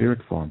in a spirit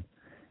form,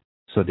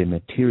 so they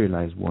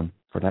materialize one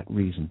for that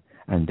reason,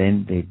 and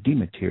then they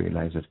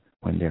dematerialize it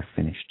when they're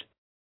finished.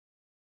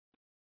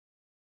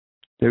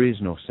 There is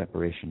no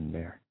separation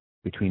there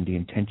between the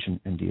intention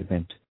and the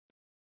event.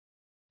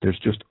 There's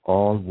just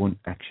all one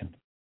action.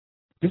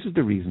 This is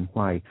the reason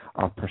why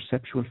our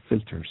perceptual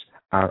filters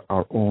are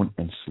our own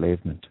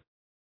enslavement.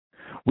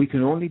 We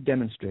can only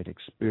demonstrate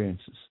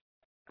experiences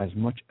as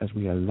much as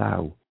we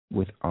allow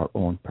with our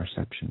own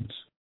perceptions.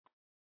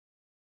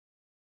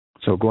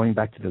 So going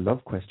back to the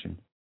love question,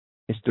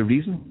 it's the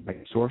reason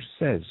why Source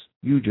says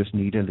you just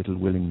need a little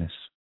willingness.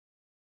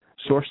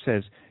 Source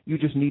says you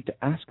just need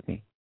to ask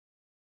me.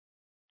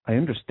 I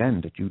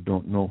understand that you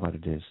don't know what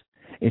it is.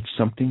 It's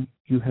something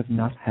you have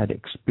not had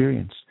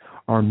experience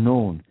or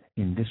known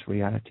in this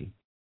reality.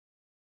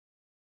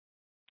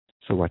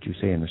 So what you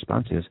say in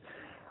response is,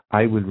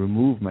 I will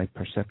remove my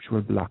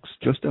perceptual blocks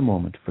just a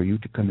moment for you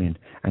to come in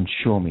and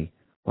show me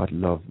what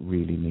love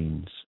really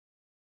means.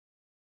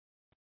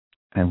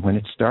 And when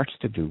it starts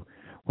to do,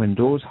 when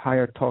those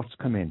higher thoughts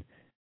come in,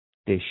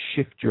 they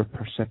shift your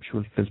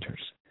perceptual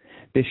filters.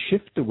 They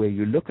shift the way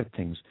you look at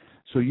things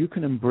so you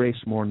can embrace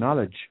more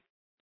knowledge.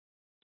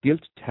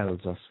 Guilt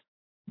tells us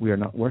we are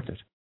not worth it,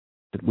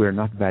 that we are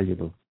not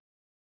valuable.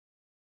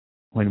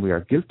 When we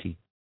are guilty,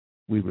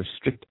 we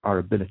restrict our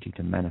ability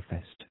to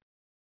manifest.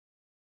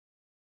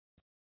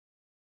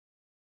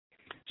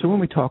 So when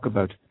we talk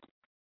about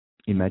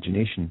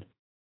imagination,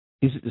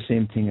 is it the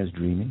same thing as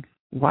dreaming?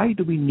 Why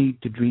do we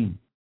need to dream?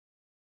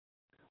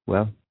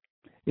 Well,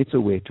 it's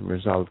a way to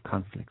resolve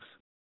conflicts.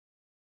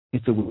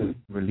 It's a way to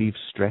relieve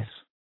stress.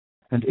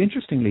 And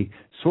interestingly,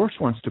 Source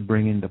wants to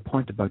bring in the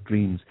point about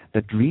dreams,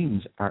 that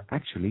dreams are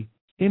actually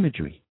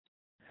imagery.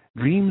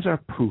 Dreams are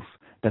proof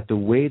that the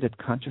way that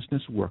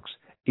consciousness works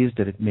is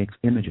that it makes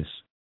images.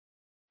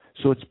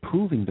 So it's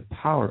proving the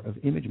power of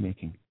image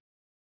making.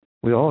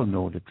 We all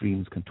know that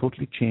dreams can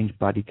totally change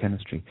body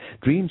chemistry.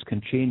 Dreams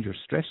can change your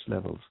stress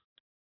levels.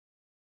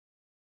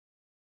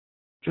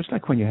 Just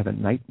like when you have a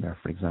nightmare,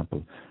 for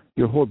example,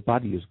 your whole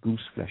body is goose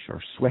flesh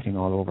or sweating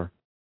all over.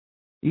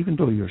 Even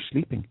though you're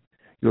sleeping,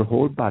 your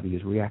whole body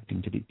is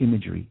reacting to the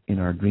imagery in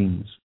our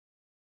dreams.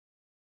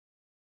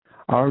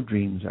 Our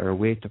dreams are a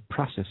way to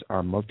process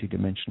our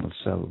multidimensional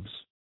selves.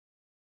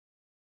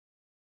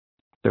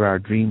 There are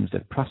dreams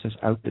that process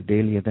out the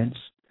daily events.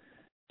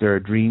 There are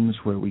dreams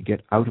where we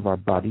get out of our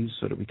bodies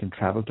so that we can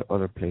travel to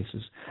other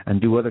places and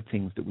do other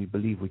things that we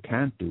believe we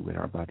can't do with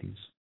our bodies.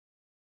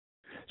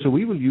 So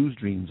we will use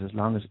dreams as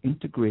long as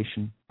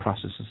integration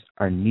processes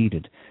are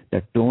needed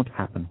that don't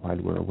happen while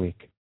we're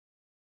awake.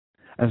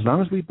 As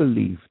long as we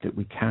believe that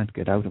we can't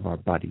get out of our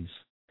bodies,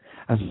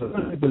 as long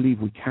as we believe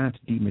we can't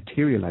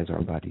dematerialize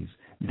our bodies,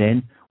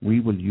 then we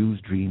will use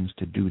dreams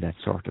to do that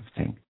sort of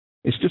thing.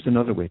 It's just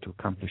another way to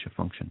accomplish a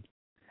function.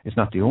 It's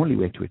not the only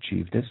way to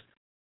achieve this,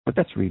 but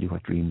that's really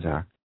what dreams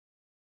are.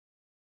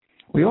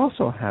 We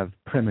also have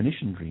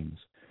premonition dreams,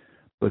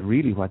 but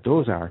really what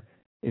those are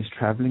is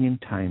traveling in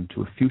time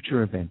to a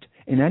future event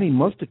in any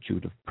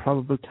multitude of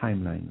probable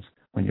timelines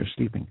when you're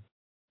sleeping,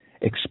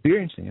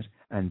 experiencing it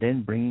and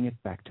then bringing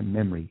it back to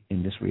memory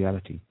in this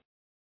reality.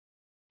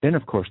 Then,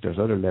 of course, there's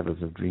other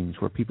levels of dreams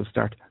where people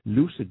start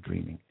lucid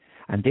dreaming,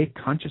 and they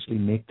consciously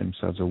make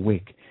themselves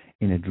awake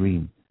in a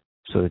dream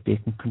so that they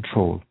can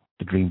control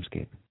the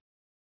dreamscape.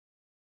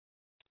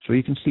 So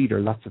you can see there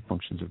are lots of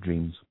functions of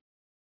dreams.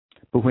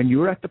 But when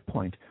you're at the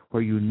point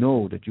where you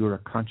know that you're a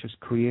conscious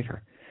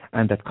creator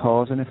and that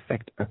cause and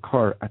effect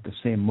occur at the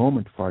same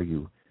moment for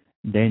you,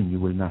 then you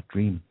will not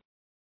dream.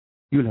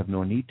 You'll have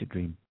no need to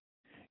dream.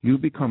 You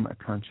become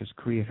a conscious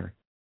creator,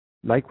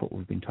 like what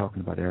we've been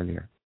talking about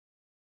earlier.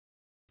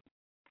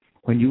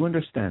 When you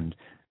understand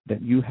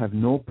that you have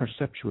no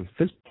perceptual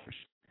filters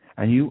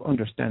and you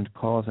understand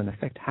cause and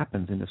effect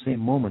happens in the same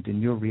moment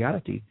in your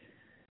reality,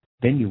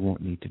 then you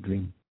won't need to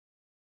dream.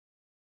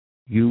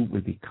 You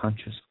will be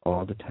conscious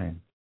all the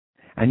time.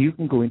 And you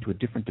can go into a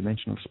different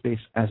dimensional space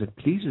as it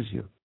pleases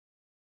you.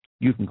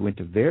 You can go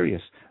into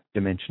various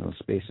dimensional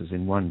spaces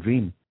in one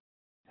dream.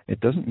 It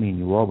doesn't mean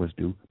you always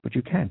do, but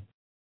you can.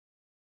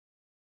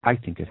 I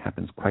think it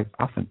happens quite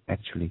often,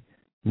 actually,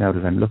 now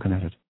that I'm looking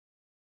at it.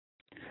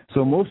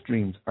 So most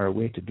dreams are a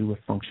way to do a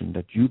function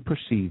that you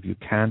perceive you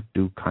can't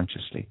do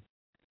consciously.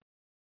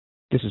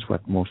 This is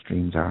what most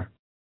dreams are.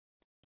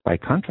 By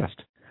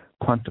contrast,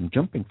 quantum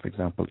jumping, for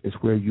example, is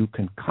where you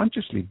can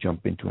consciously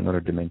jump into another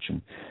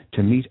dimension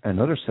to meet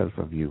another self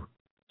of you.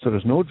 So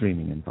there's no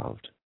dreaming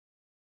involved.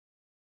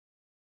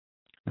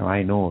 Now,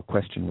 I know a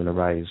question will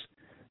arise.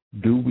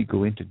 Do we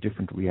go into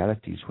different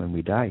realities when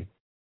we die?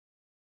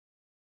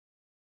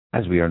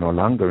 As we are no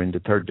longer in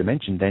the third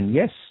dimension, then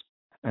yes,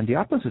 And the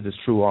opposite is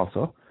true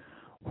also.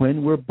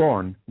 When we're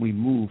born, we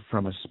move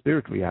from a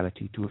spirit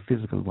reality to a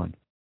physical one.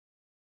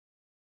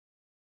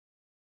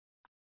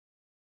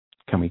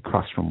 Can we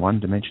cross from one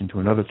dimension to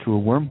another through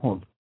a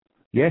wormhole?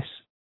 Yes.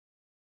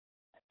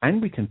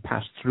 And we can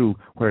pass through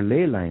where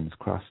ley lines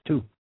cross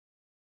too.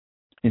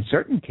 In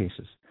certain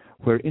cases,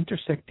 where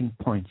intersecting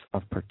points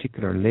of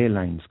particular ley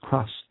lines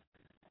cross,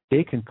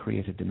 they can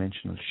create a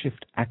dimensional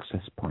shift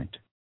access point.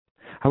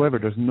 However,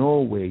 there's no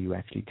way you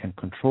actually can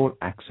control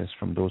access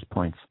from those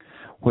points,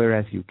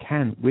 whereas you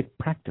can with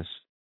practice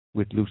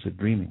with lucid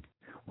dreaming.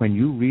 When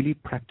you really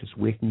practice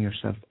waking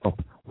yourself up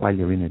while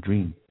you're in a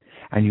dream,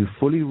 and you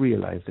fully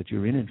realize that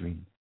you're in a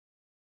dream,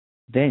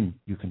 then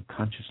you can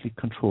consciously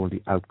control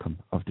the outcome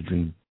of the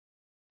dream.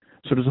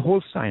 So there's a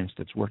whole science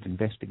that's worth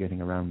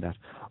investigating around that,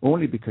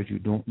 only because you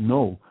don't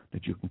know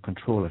that you can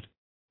control it,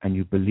 and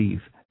you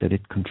believe that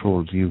it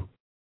controls you.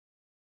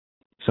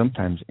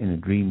 Sometimes in a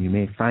dream you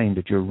may find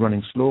that you're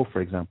running slow,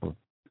 for example.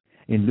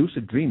 In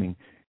lucid dreaming,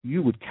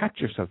 you would catch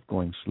yourself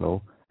going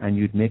slow, and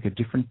you'd make a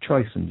different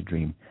choice in the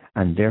dream,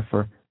 and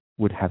therefore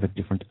would have a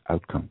different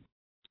outcome.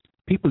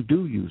 People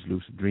do use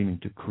lucid dreaming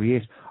to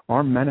create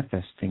or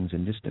manifest things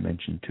in this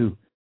dimension too.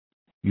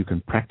 You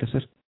can practice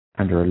it,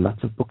 and there are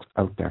lots of books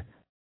out there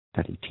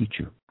that will teach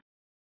you.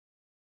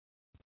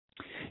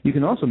 You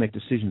can also make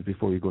decisions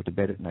before you go to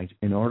bed at night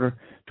in order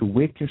to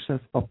wake yourself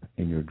up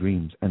in your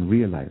dreams and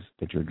realize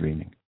that you're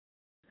dreaming.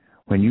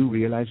 When you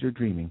realize you're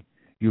dreaming,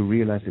 you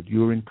realize that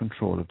you're in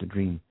control of the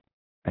dream,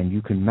 and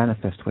you can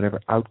manifest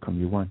whatever outcome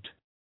you want.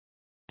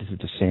 This is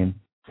the same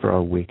for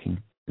our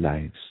waking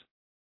lives.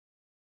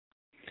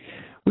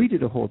 We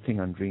did a whole thing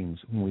on dreams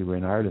when we were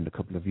in Ireland a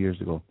couple of years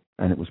ago,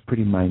 and it was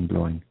pretty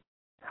mind-blowing.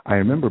 I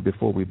remember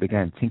before we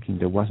began thinking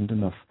there wasn't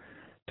enough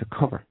to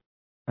cover,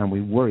 and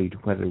we worried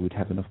whether we'd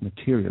have enough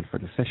material for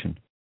the session.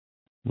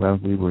 Well,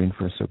 we were in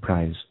for a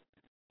surprise.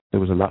 There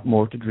was a lot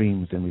more to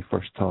dreams than we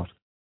first thought.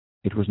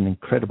 It was an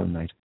incredible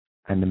night,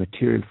 and the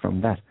material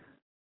from that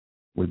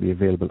will be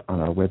available on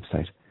our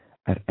website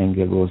at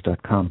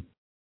angelrose.com.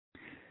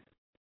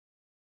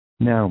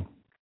 Now,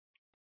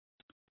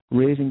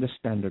 raising the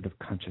standard of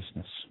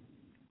consciousness.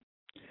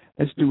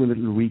 Let's do a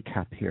little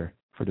recap here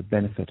for the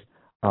benefit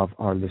of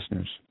our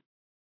listeners.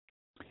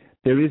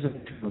 There is a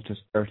tumultuous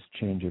earth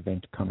change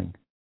event coming.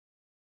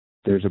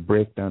 There's a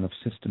breakdown of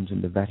systems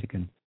in the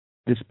Vatican,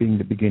 this being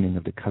the beginning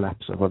of the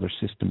collapse of other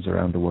systems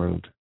around the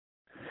world.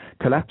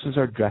 Collapses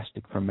are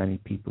drastic for many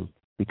people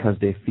because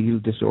they feel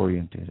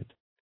disorientated,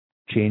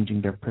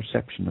 changing their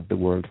perception of the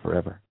world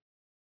forever.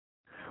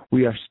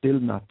 We are still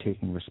not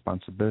taking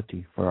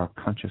responsibility for our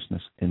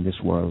consciousness in this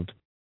world.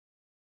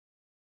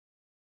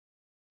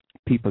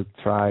 People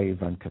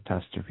thrive on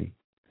catastrophe,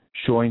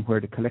 showing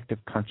where the collective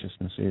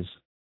consciousness is.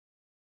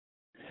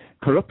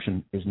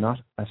 Corruption is not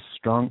as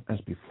strong as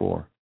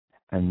before,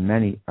 and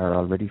many are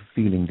already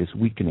feeling this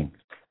weakening.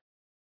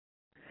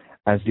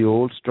 As the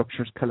old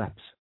structures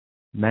collapse,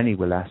 many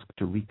will ask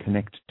to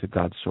reconnect to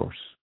God's source.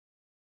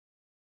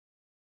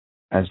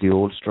 As the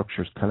old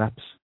structures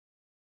collapse,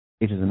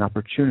 it is an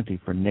opportunity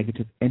for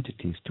negative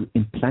entities to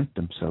implant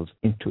themselves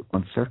into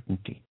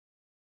uncertainty.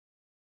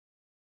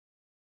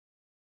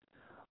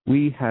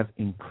 We have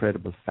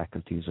incredible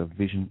faculties of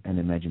vision and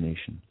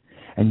imagination,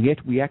 and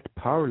yet we act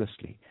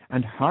powerlessly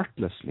and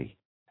heartlessly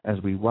as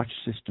we watch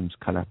systems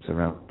collapse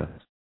around us.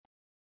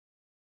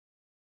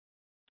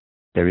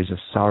 There is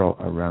a sorrow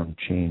around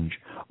change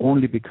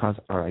only because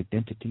our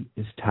identity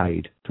is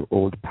tied to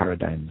old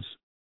paradigms.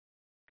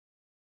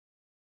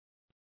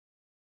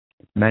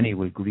 Many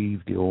will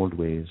grieve the old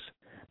ways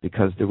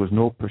because there was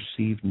no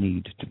perceived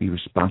need to be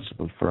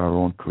responsible for our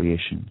own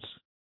creations.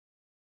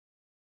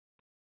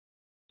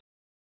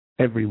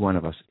 Every one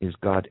of us is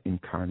God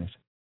incarnate,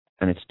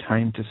 and it's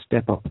time to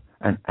step up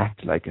and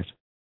act like it.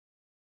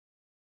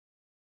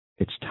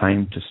 It's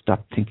time to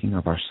stop thinking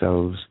of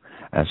ourselves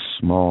as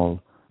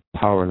small,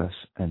 powerless,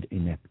 and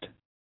inept.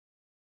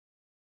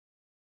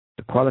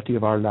 The quality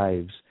of our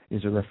lives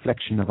is a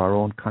reflection of our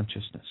own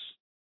consciousness.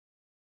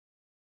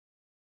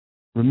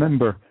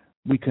 Remember,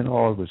 we can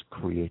always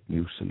create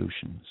new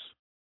solutions.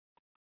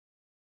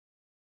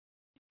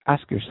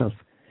 Ask yourself,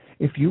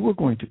 if you were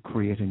going to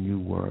create a new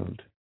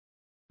world,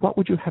 what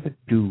would you have it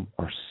do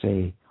or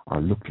say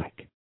or look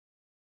like?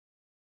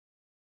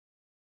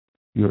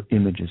 Your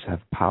images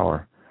have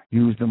power.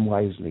 Use them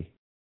wisely.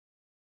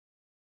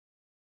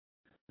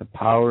 The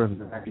power of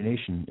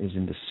imagination is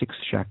in the sixth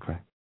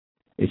chakra.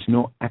 It's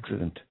no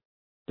accident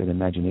that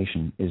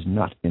imagination is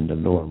not in the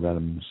lower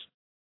realms.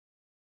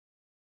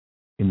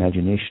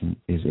 Imagination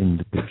is in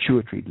the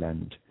pituitary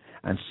gland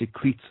and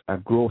secretes a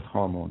growth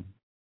hormone.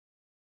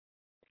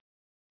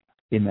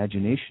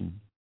 Imagination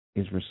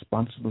is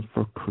responsible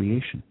for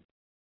creation.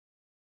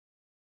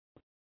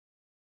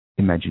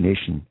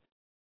 Imagination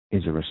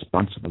is a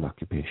responsible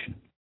occupation.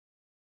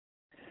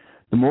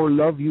 The more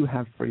love you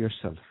have for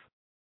yourself,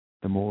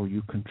 the more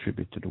you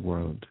contribute to the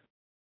world.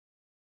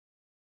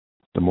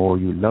 The more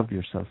you love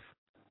yourself,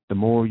 the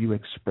more you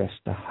express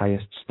the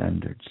highest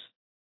standards.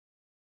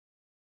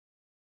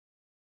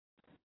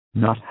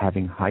 Not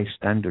having high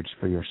standards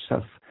for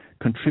yourself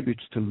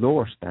contributes to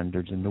lower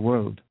standards in the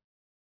world.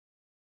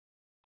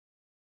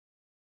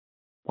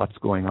 What's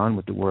going on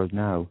with the world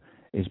now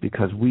is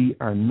because we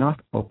are not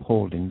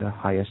upholding the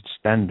highest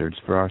standards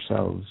for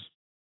ourselves.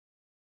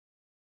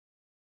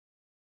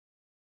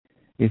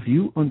 If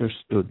you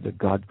understood the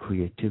God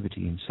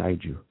creativity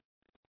inside you,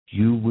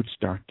 you would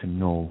start to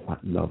know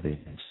what love is.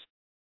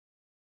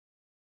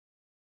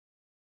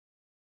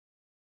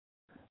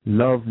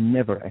 Love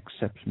never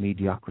accepts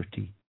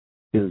mediocrity,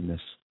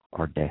 illness,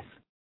 or death.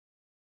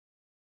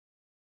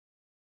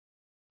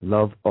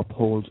 Love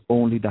upholds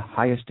only the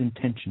highest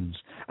intentions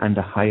and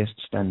the highest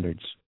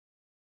standards.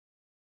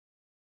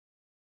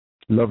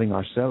 Loving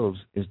ourselves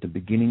is the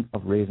beginning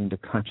of raising the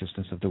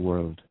consciousness of the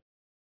world.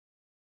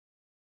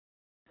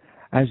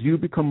 As you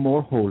become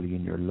more holy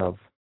in your love,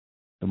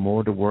 the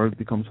more the world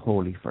becomes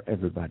holy for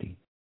everybody.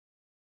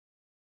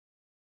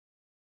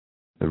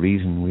 The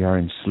reason we are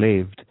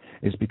enslaved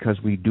is because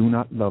we do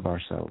not love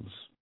ourselves.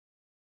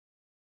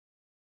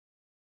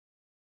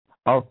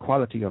 Our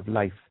quality of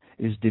life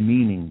is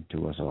demeaning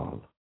to us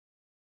all.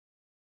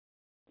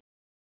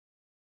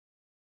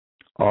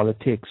 All it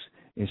takes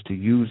is to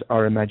use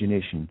our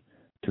imagination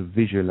to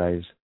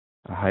visualize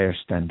a higher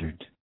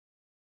standard.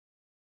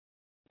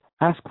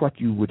 Ask what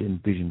you would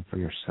envision for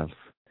yourself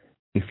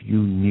if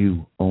you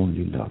knew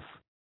only love.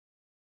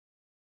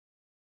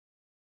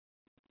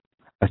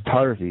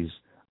 Authorities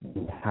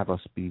will have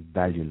us be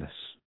valueless.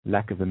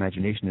 Lack of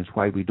imagination is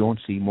why we don't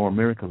see more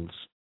miracles.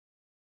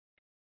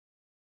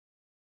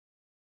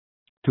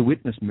 To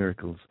witness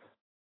miracles,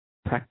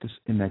 practice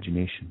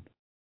imagination.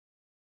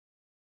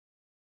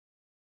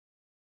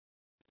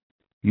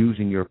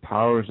 Using your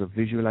powers of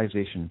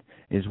visualization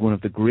is one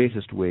of the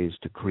greatest ways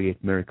to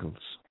create miracles.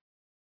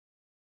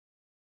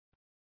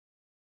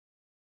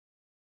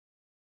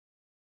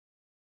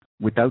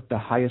 Without the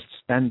highest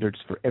standards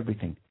for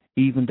everything,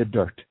 even the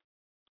dirt,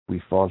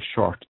 we fall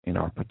short in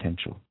our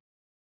potential.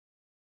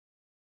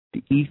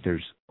 The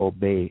ethers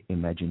obey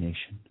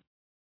imagination.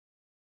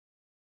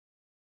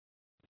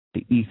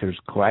 The ethers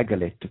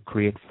coagulate to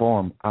create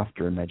form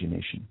after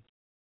imagination.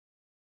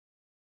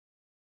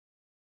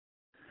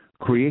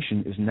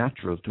 Creation is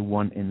natural to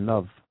one in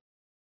love.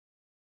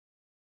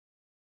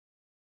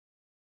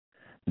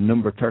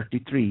 Number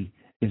 33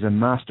 is a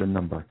master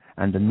number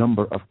and the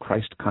number of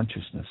Christ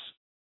consciousness.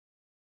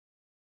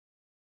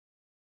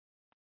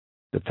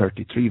 The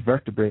 33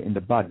 vertebrae in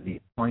the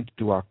body point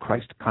to our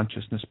Christ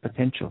consciousness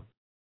potential.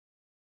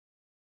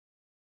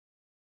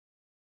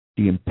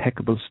 The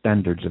impeccable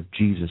standards of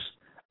Jesus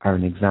are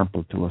an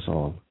example to us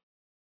all.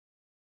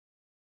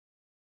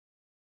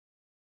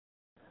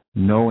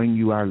 Knowing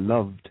you are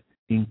loved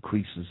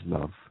increases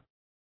love.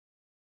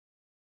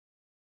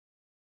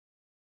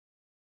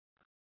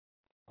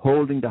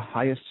 Holding the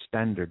highest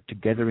standard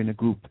together in a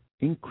group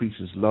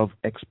increases love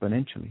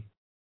exponentially.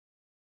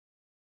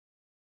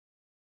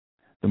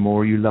 The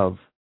more you love,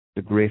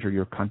 the greater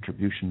your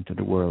contribution to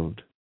the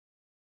world.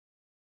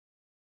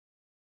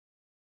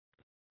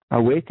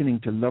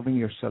 Awakening to loving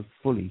yourself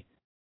fully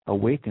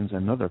awakens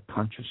another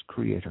conscious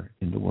creator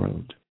in the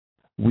world.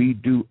 We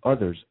do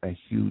others a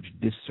huge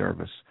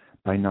disservice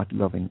by not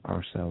loving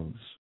ourselves.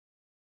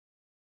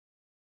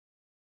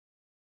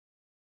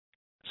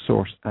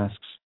 Source asks,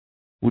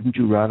 wouldn't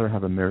you rather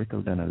have a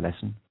miracle than a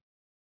lesson?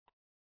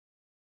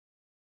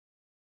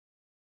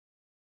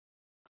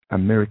 A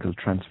miracle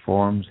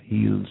transforms,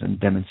 heals, and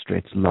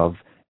demonstrates love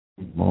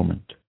in the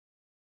moment.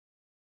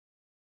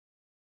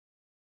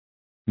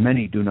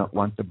 Many do not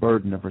want the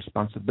burden of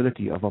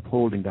responsibility of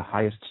upholding the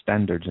highest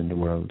standards in the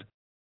world.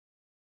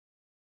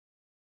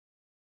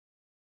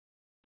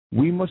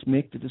 We must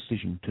make the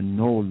decision to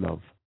know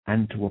love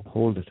and to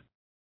uphold it.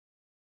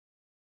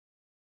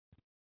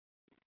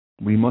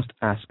 We must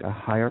ask a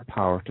higher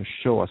power to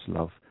show us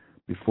love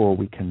before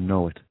we can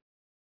know it.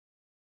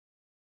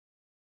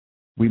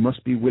 We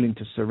must be willing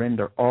to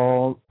surrender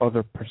all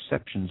other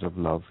perceptions of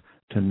love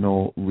to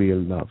know real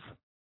love.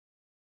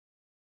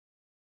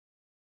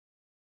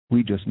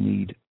 We just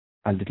need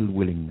a little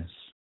willingness.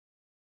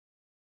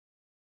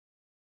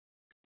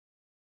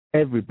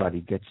 Everybody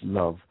gets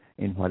love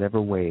in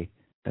whatever way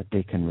that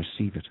they can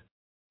receive it.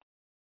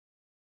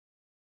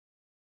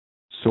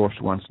 Source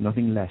wants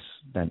nothing less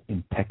than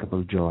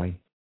impeccable joy.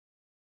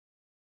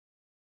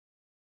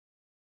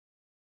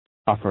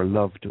 Offer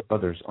love to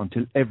others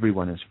until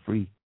everyone is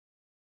free.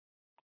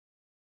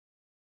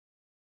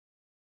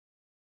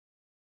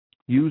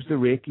 Use the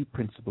Reiki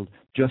principle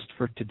just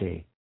for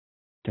today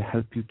to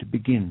help you to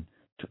begin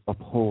to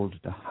uphold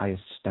the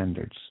highest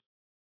standards.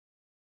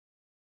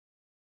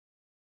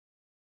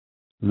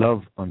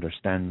 Love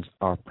understands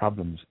our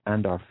problems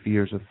and our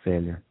fears of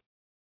failure.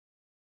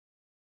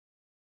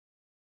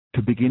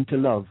 To begin to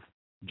love,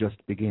 just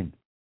begin.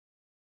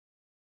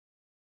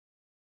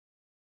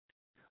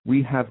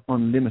 We have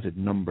unlimited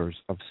numbers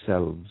of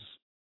selves.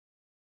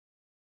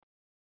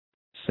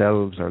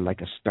 Selves are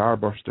like a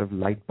starburst of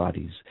light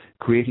bodies,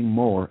 creating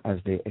more as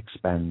they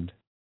expand.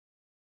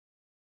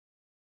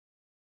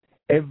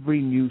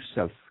 Every new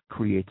self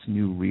creates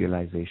new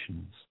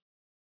realizations.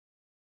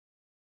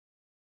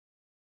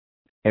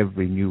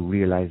 Every new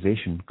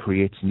realization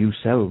creates new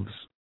selves.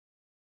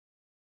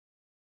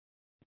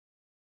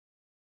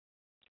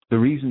 The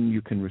reason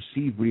you can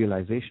receive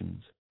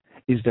realizations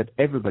is that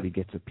everybody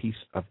gets a piece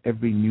of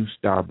every new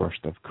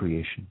starburst of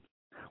creation.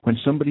 When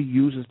somebody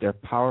uses their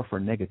power for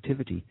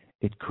negativity,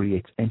 it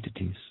creates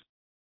entities.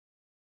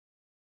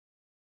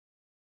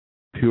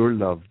 Pure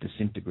love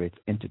disintegrates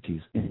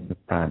entities in the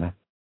prana.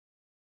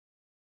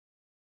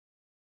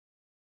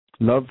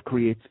 Love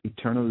creates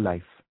eternal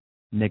life.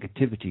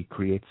 Negativity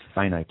creates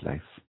finite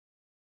life.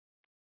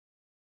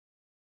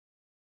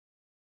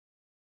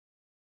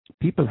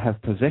 People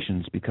have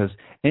possessions because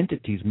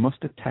entities must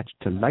attach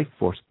to life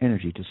force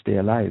energy to stay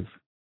alive.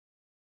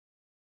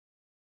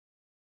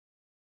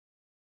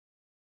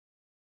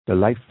 The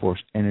life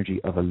force energy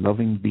of a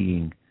loving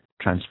being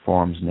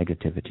transforms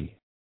negativity.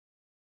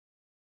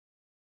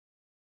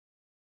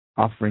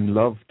 Offering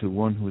love to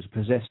one who is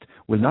possessed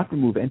will not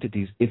remove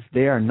entities if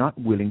they are not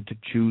willing to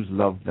choose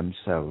love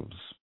themselves.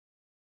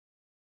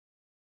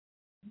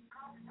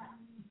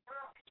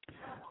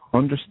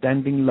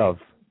 Understanding love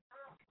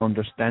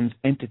understands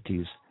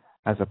entities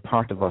as a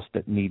part of us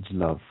that needs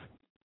love.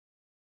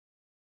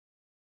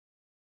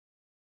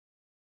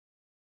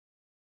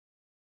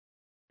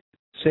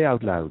 Say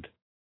out loud,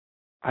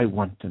 I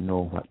want to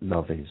know what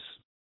love is.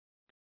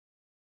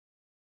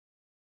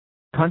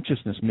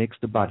 Consciousness makes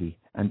the body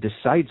and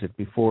decides it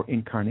before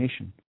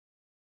incarnation.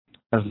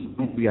 As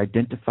long as we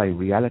identify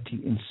reality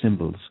in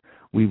symbols,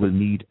 we will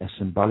need a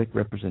symbolic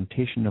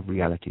representation of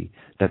reality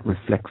that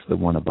reflects the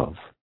one above.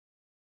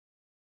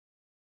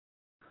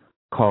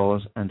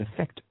 Cause and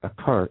effect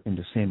occur in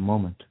the same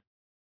moment.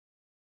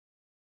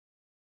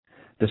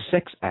 The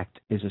sex act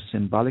is a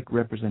symbolic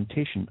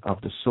representation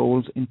of the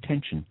soul's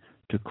intention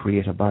to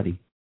create a body.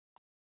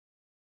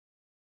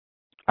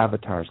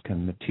 Avatars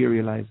can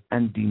materialize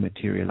and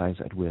dematerialize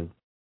at will.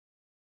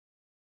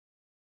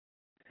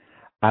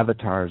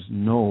 Avatars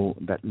know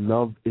that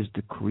love is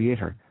the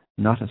creator,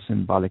 not a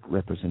symbolic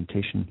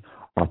representation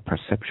or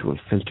perceptual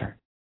filter.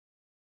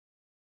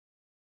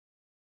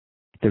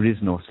 There is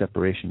no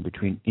separation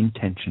between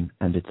intention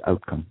and its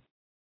outcome.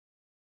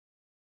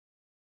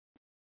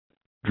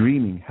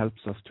 Dreaming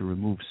helps us to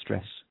remove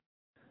stress.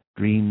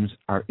 Dreams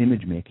are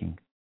image making.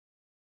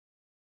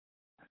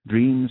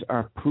 Dreams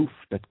are proof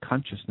that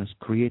consciousness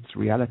creates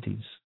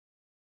realities.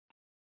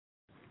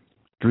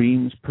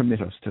 Dreams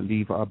permit us to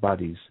leave our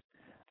bodies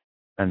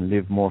and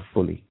live more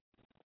fully.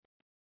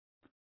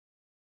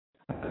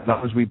 As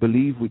long as we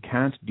believe we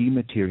can't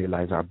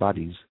dematerialize our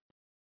bodies,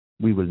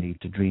 we will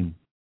need to dream.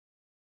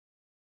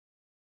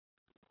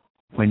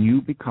 When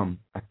you become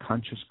a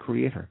conscious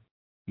creator,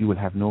 you will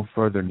have no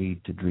further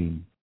need to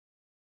dream.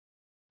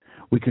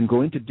 We can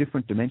go into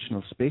different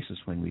dimensional spaces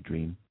when we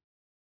dream.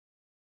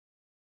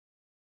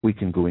 We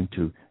can go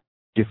into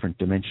different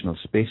dimensional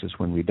spaces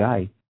when we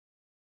die.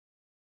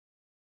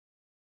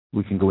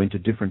 We can go into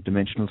different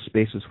dimensional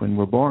spaces when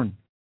we're born.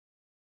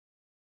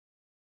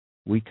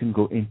 We can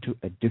go into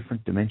a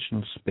different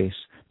dimensional space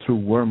through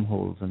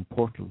wormholes and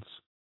portals.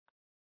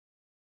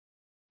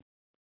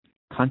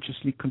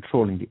 Consciously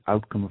controlling the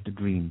outcome of the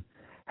dream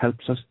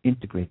helps us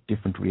integrate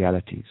different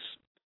realities.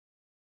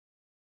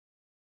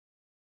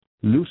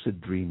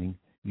 Lucid dreaming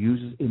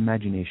uses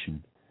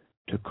imagination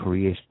to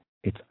create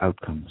its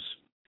outcomes.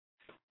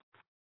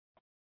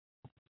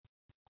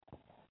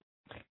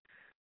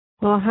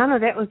 Well, Hanno,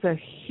 that was a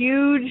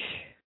huge,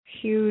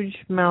 huge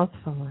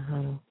mouthful,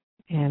 Hanno,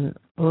 and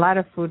a lot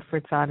of food for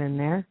thought in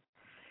there.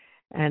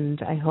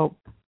 And I hope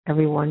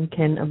everyone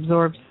can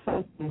absorb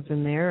some things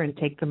in there and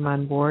take them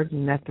on board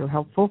and that they're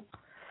helpful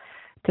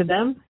to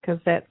them, because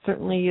that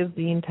certainly is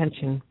the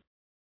intention.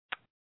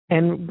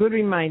 And good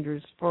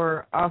reminders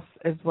for us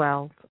as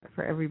well,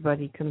 for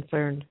everybody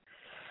concerned.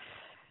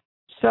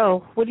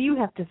 So, what do you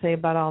have to say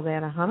about all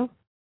that, Hanno?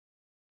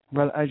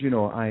 Well, as you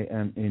know, I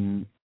am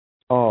in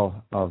awe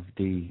of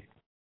the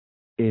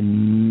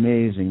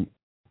amazing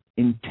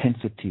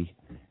intensity,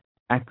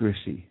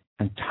 accuracy,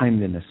 and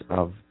timeliness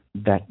of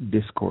that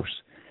discourse.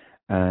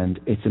 And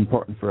it's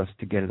important for us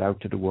to get it out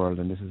to the world,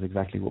 and this is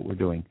exactly what we're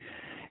doing.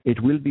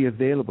 It will be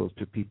available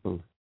to people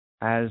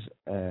as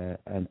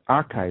an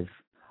archive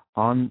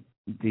on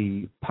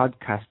the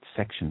podcast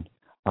section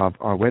of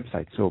our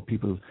website, so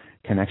people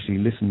can actually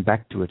listen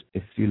back to it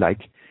if you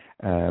like.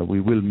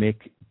 We will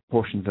make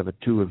portions of it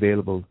too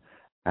available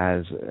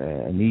as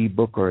an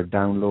e-book or a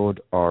download,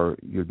 or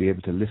you'll be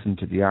able to listen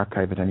to the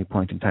archive at any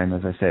point in time,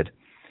 as I said.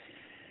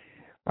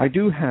 I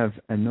do have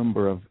a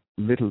number of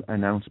little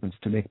announcements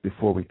to make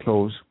before we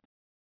close.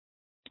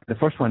 The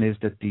first one is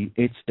that the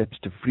 8 Steps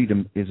to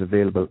Freedom is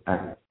available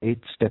at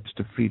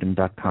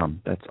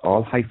 8stepstofreedom.com. That's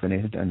all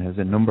hyphenated and has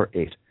a number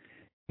 8.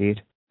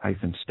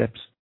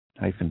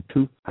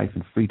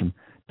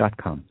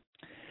 8-steps-to-freedom.com.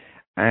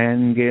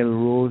 Anne Gail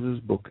Rose's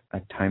book,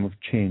 A Time of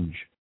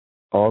Change,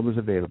 always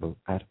available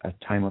at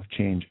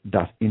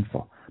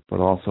atimeofchange.info. But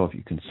also, if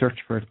you can search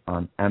for it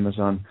on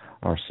Amazon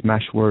or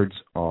Smashwords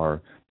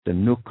or the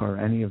Nook or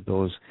any of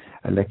those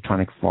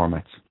electronic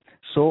formats.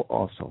 So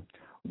also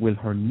will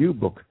her new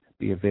book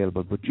be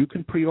available, but you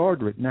can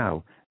pre-order it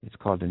now. It's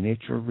called The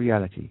Nature of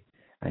Reality,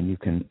 and you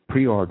can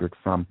pre-order it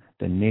from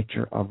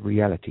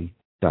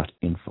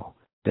thenatureofreality.info.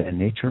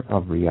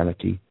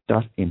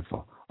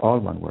 thenatureofreality.info, all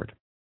one word.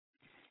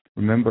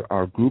 Remember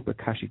our group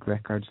Akashic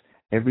Records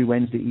every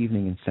Wednesday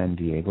evening in San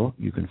Diego.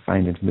 You can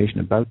find information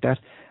about that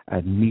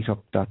at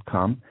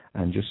meetup.com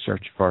and just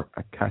search for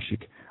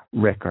Akashic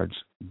Records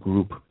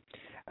Group.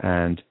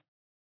 And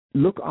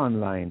look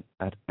online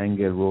at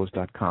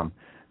angelrose.com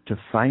to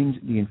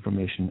find the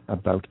information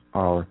about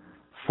our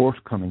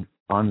forthcoming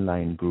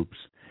online groups,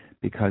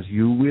 because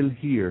you will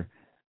hear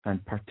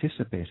and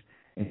participate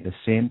in the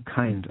same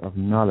kind of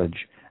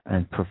knowledge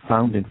and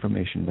profound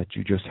information that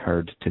you just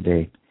heard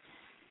today.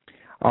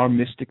 Our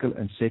Mystical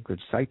and Sacred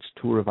Sites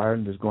Tour of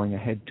Ireland is going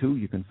ahead too.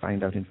 You can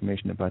find out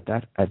information about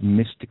that at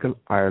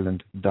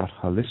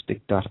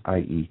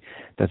mysticalireland.holistic.ie.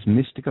 That's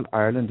Mystical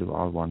Ireland,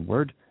 all one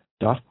word,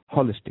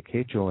 .holistic,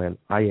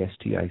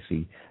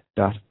 HOLISTIC.ie.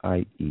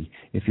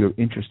 If you're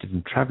interested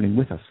in traveling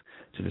with us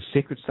to the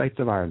Sacred Sites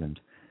of Ireland,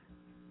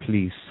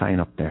 please sign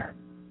up there.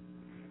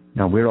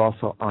 Now, we're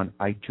also on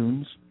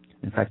iTunes.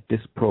 In fact,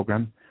 this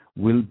program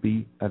will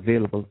be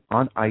available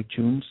on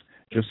iTunes.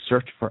 Just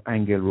search for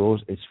Angel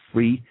Rose. It's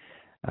free.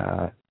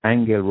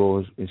 Angel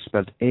Rose is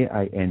spelled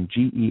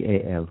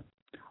AINGEALROSE.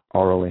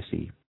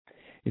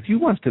 If you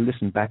want to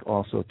listen back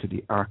also to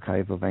the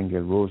archive of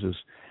Angel Rose's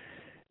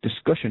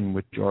discussion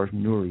with George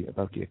Noory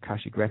about the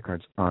Akashic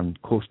Records on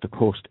Coast to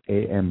Coast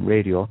AM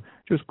radio,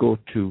 just go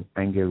to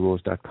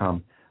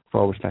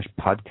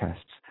angelrose.com/podcasts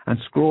and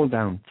scroll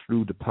down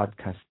through the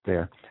podcast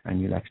there, and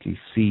you'll actually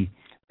see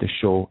the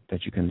show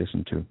that you can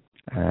listen to.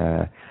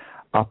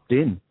 Opt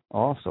in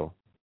also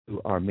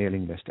to our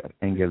mailing list at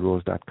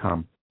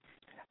angelrose.com,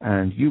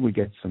 and you will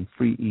get some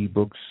free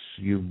ebooks.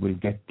 You will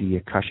get the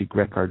Akashic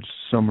Records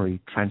summary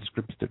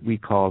transcripts that we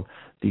call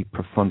the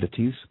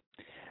profundities,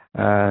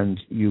 and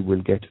you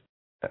will get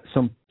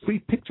some free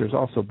pictures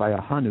also by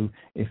Ahanu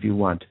if you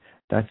want.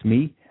 That's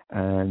me,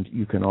 and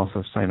you can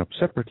also sign up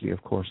separately,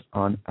 of course,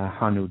 on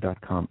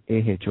ahanu.com,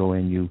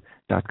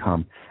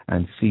 AHONU.com,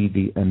 and see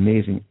the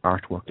amazing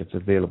artwork that's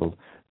available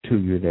to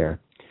you there.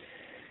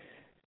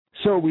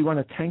 So we want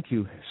to thank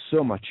you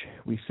so much.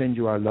 We send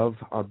you our love,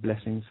 our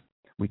blessings.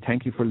 We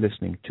thank you for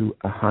listening to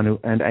Ahanu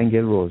and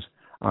Angel Rose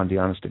on the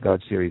Honest to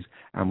God series,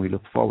 and we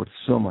look forward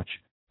so much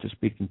to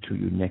speaking to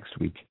you next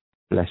week.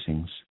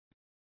 Blessings.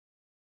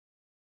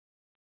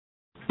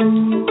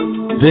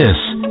 This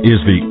is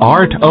the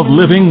Art of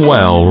Living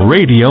Well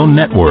Radio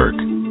Network.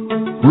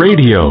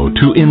 Radio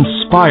to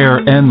inspire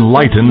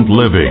enlightened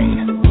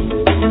living.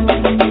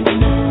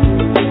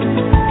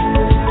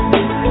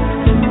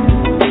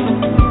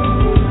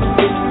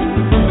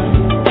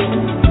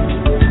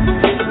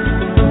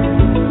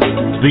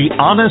 The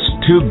Honest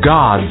to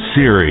God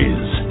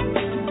series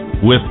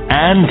with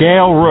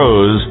Angel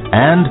Rose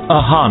and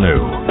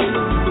Ahanu.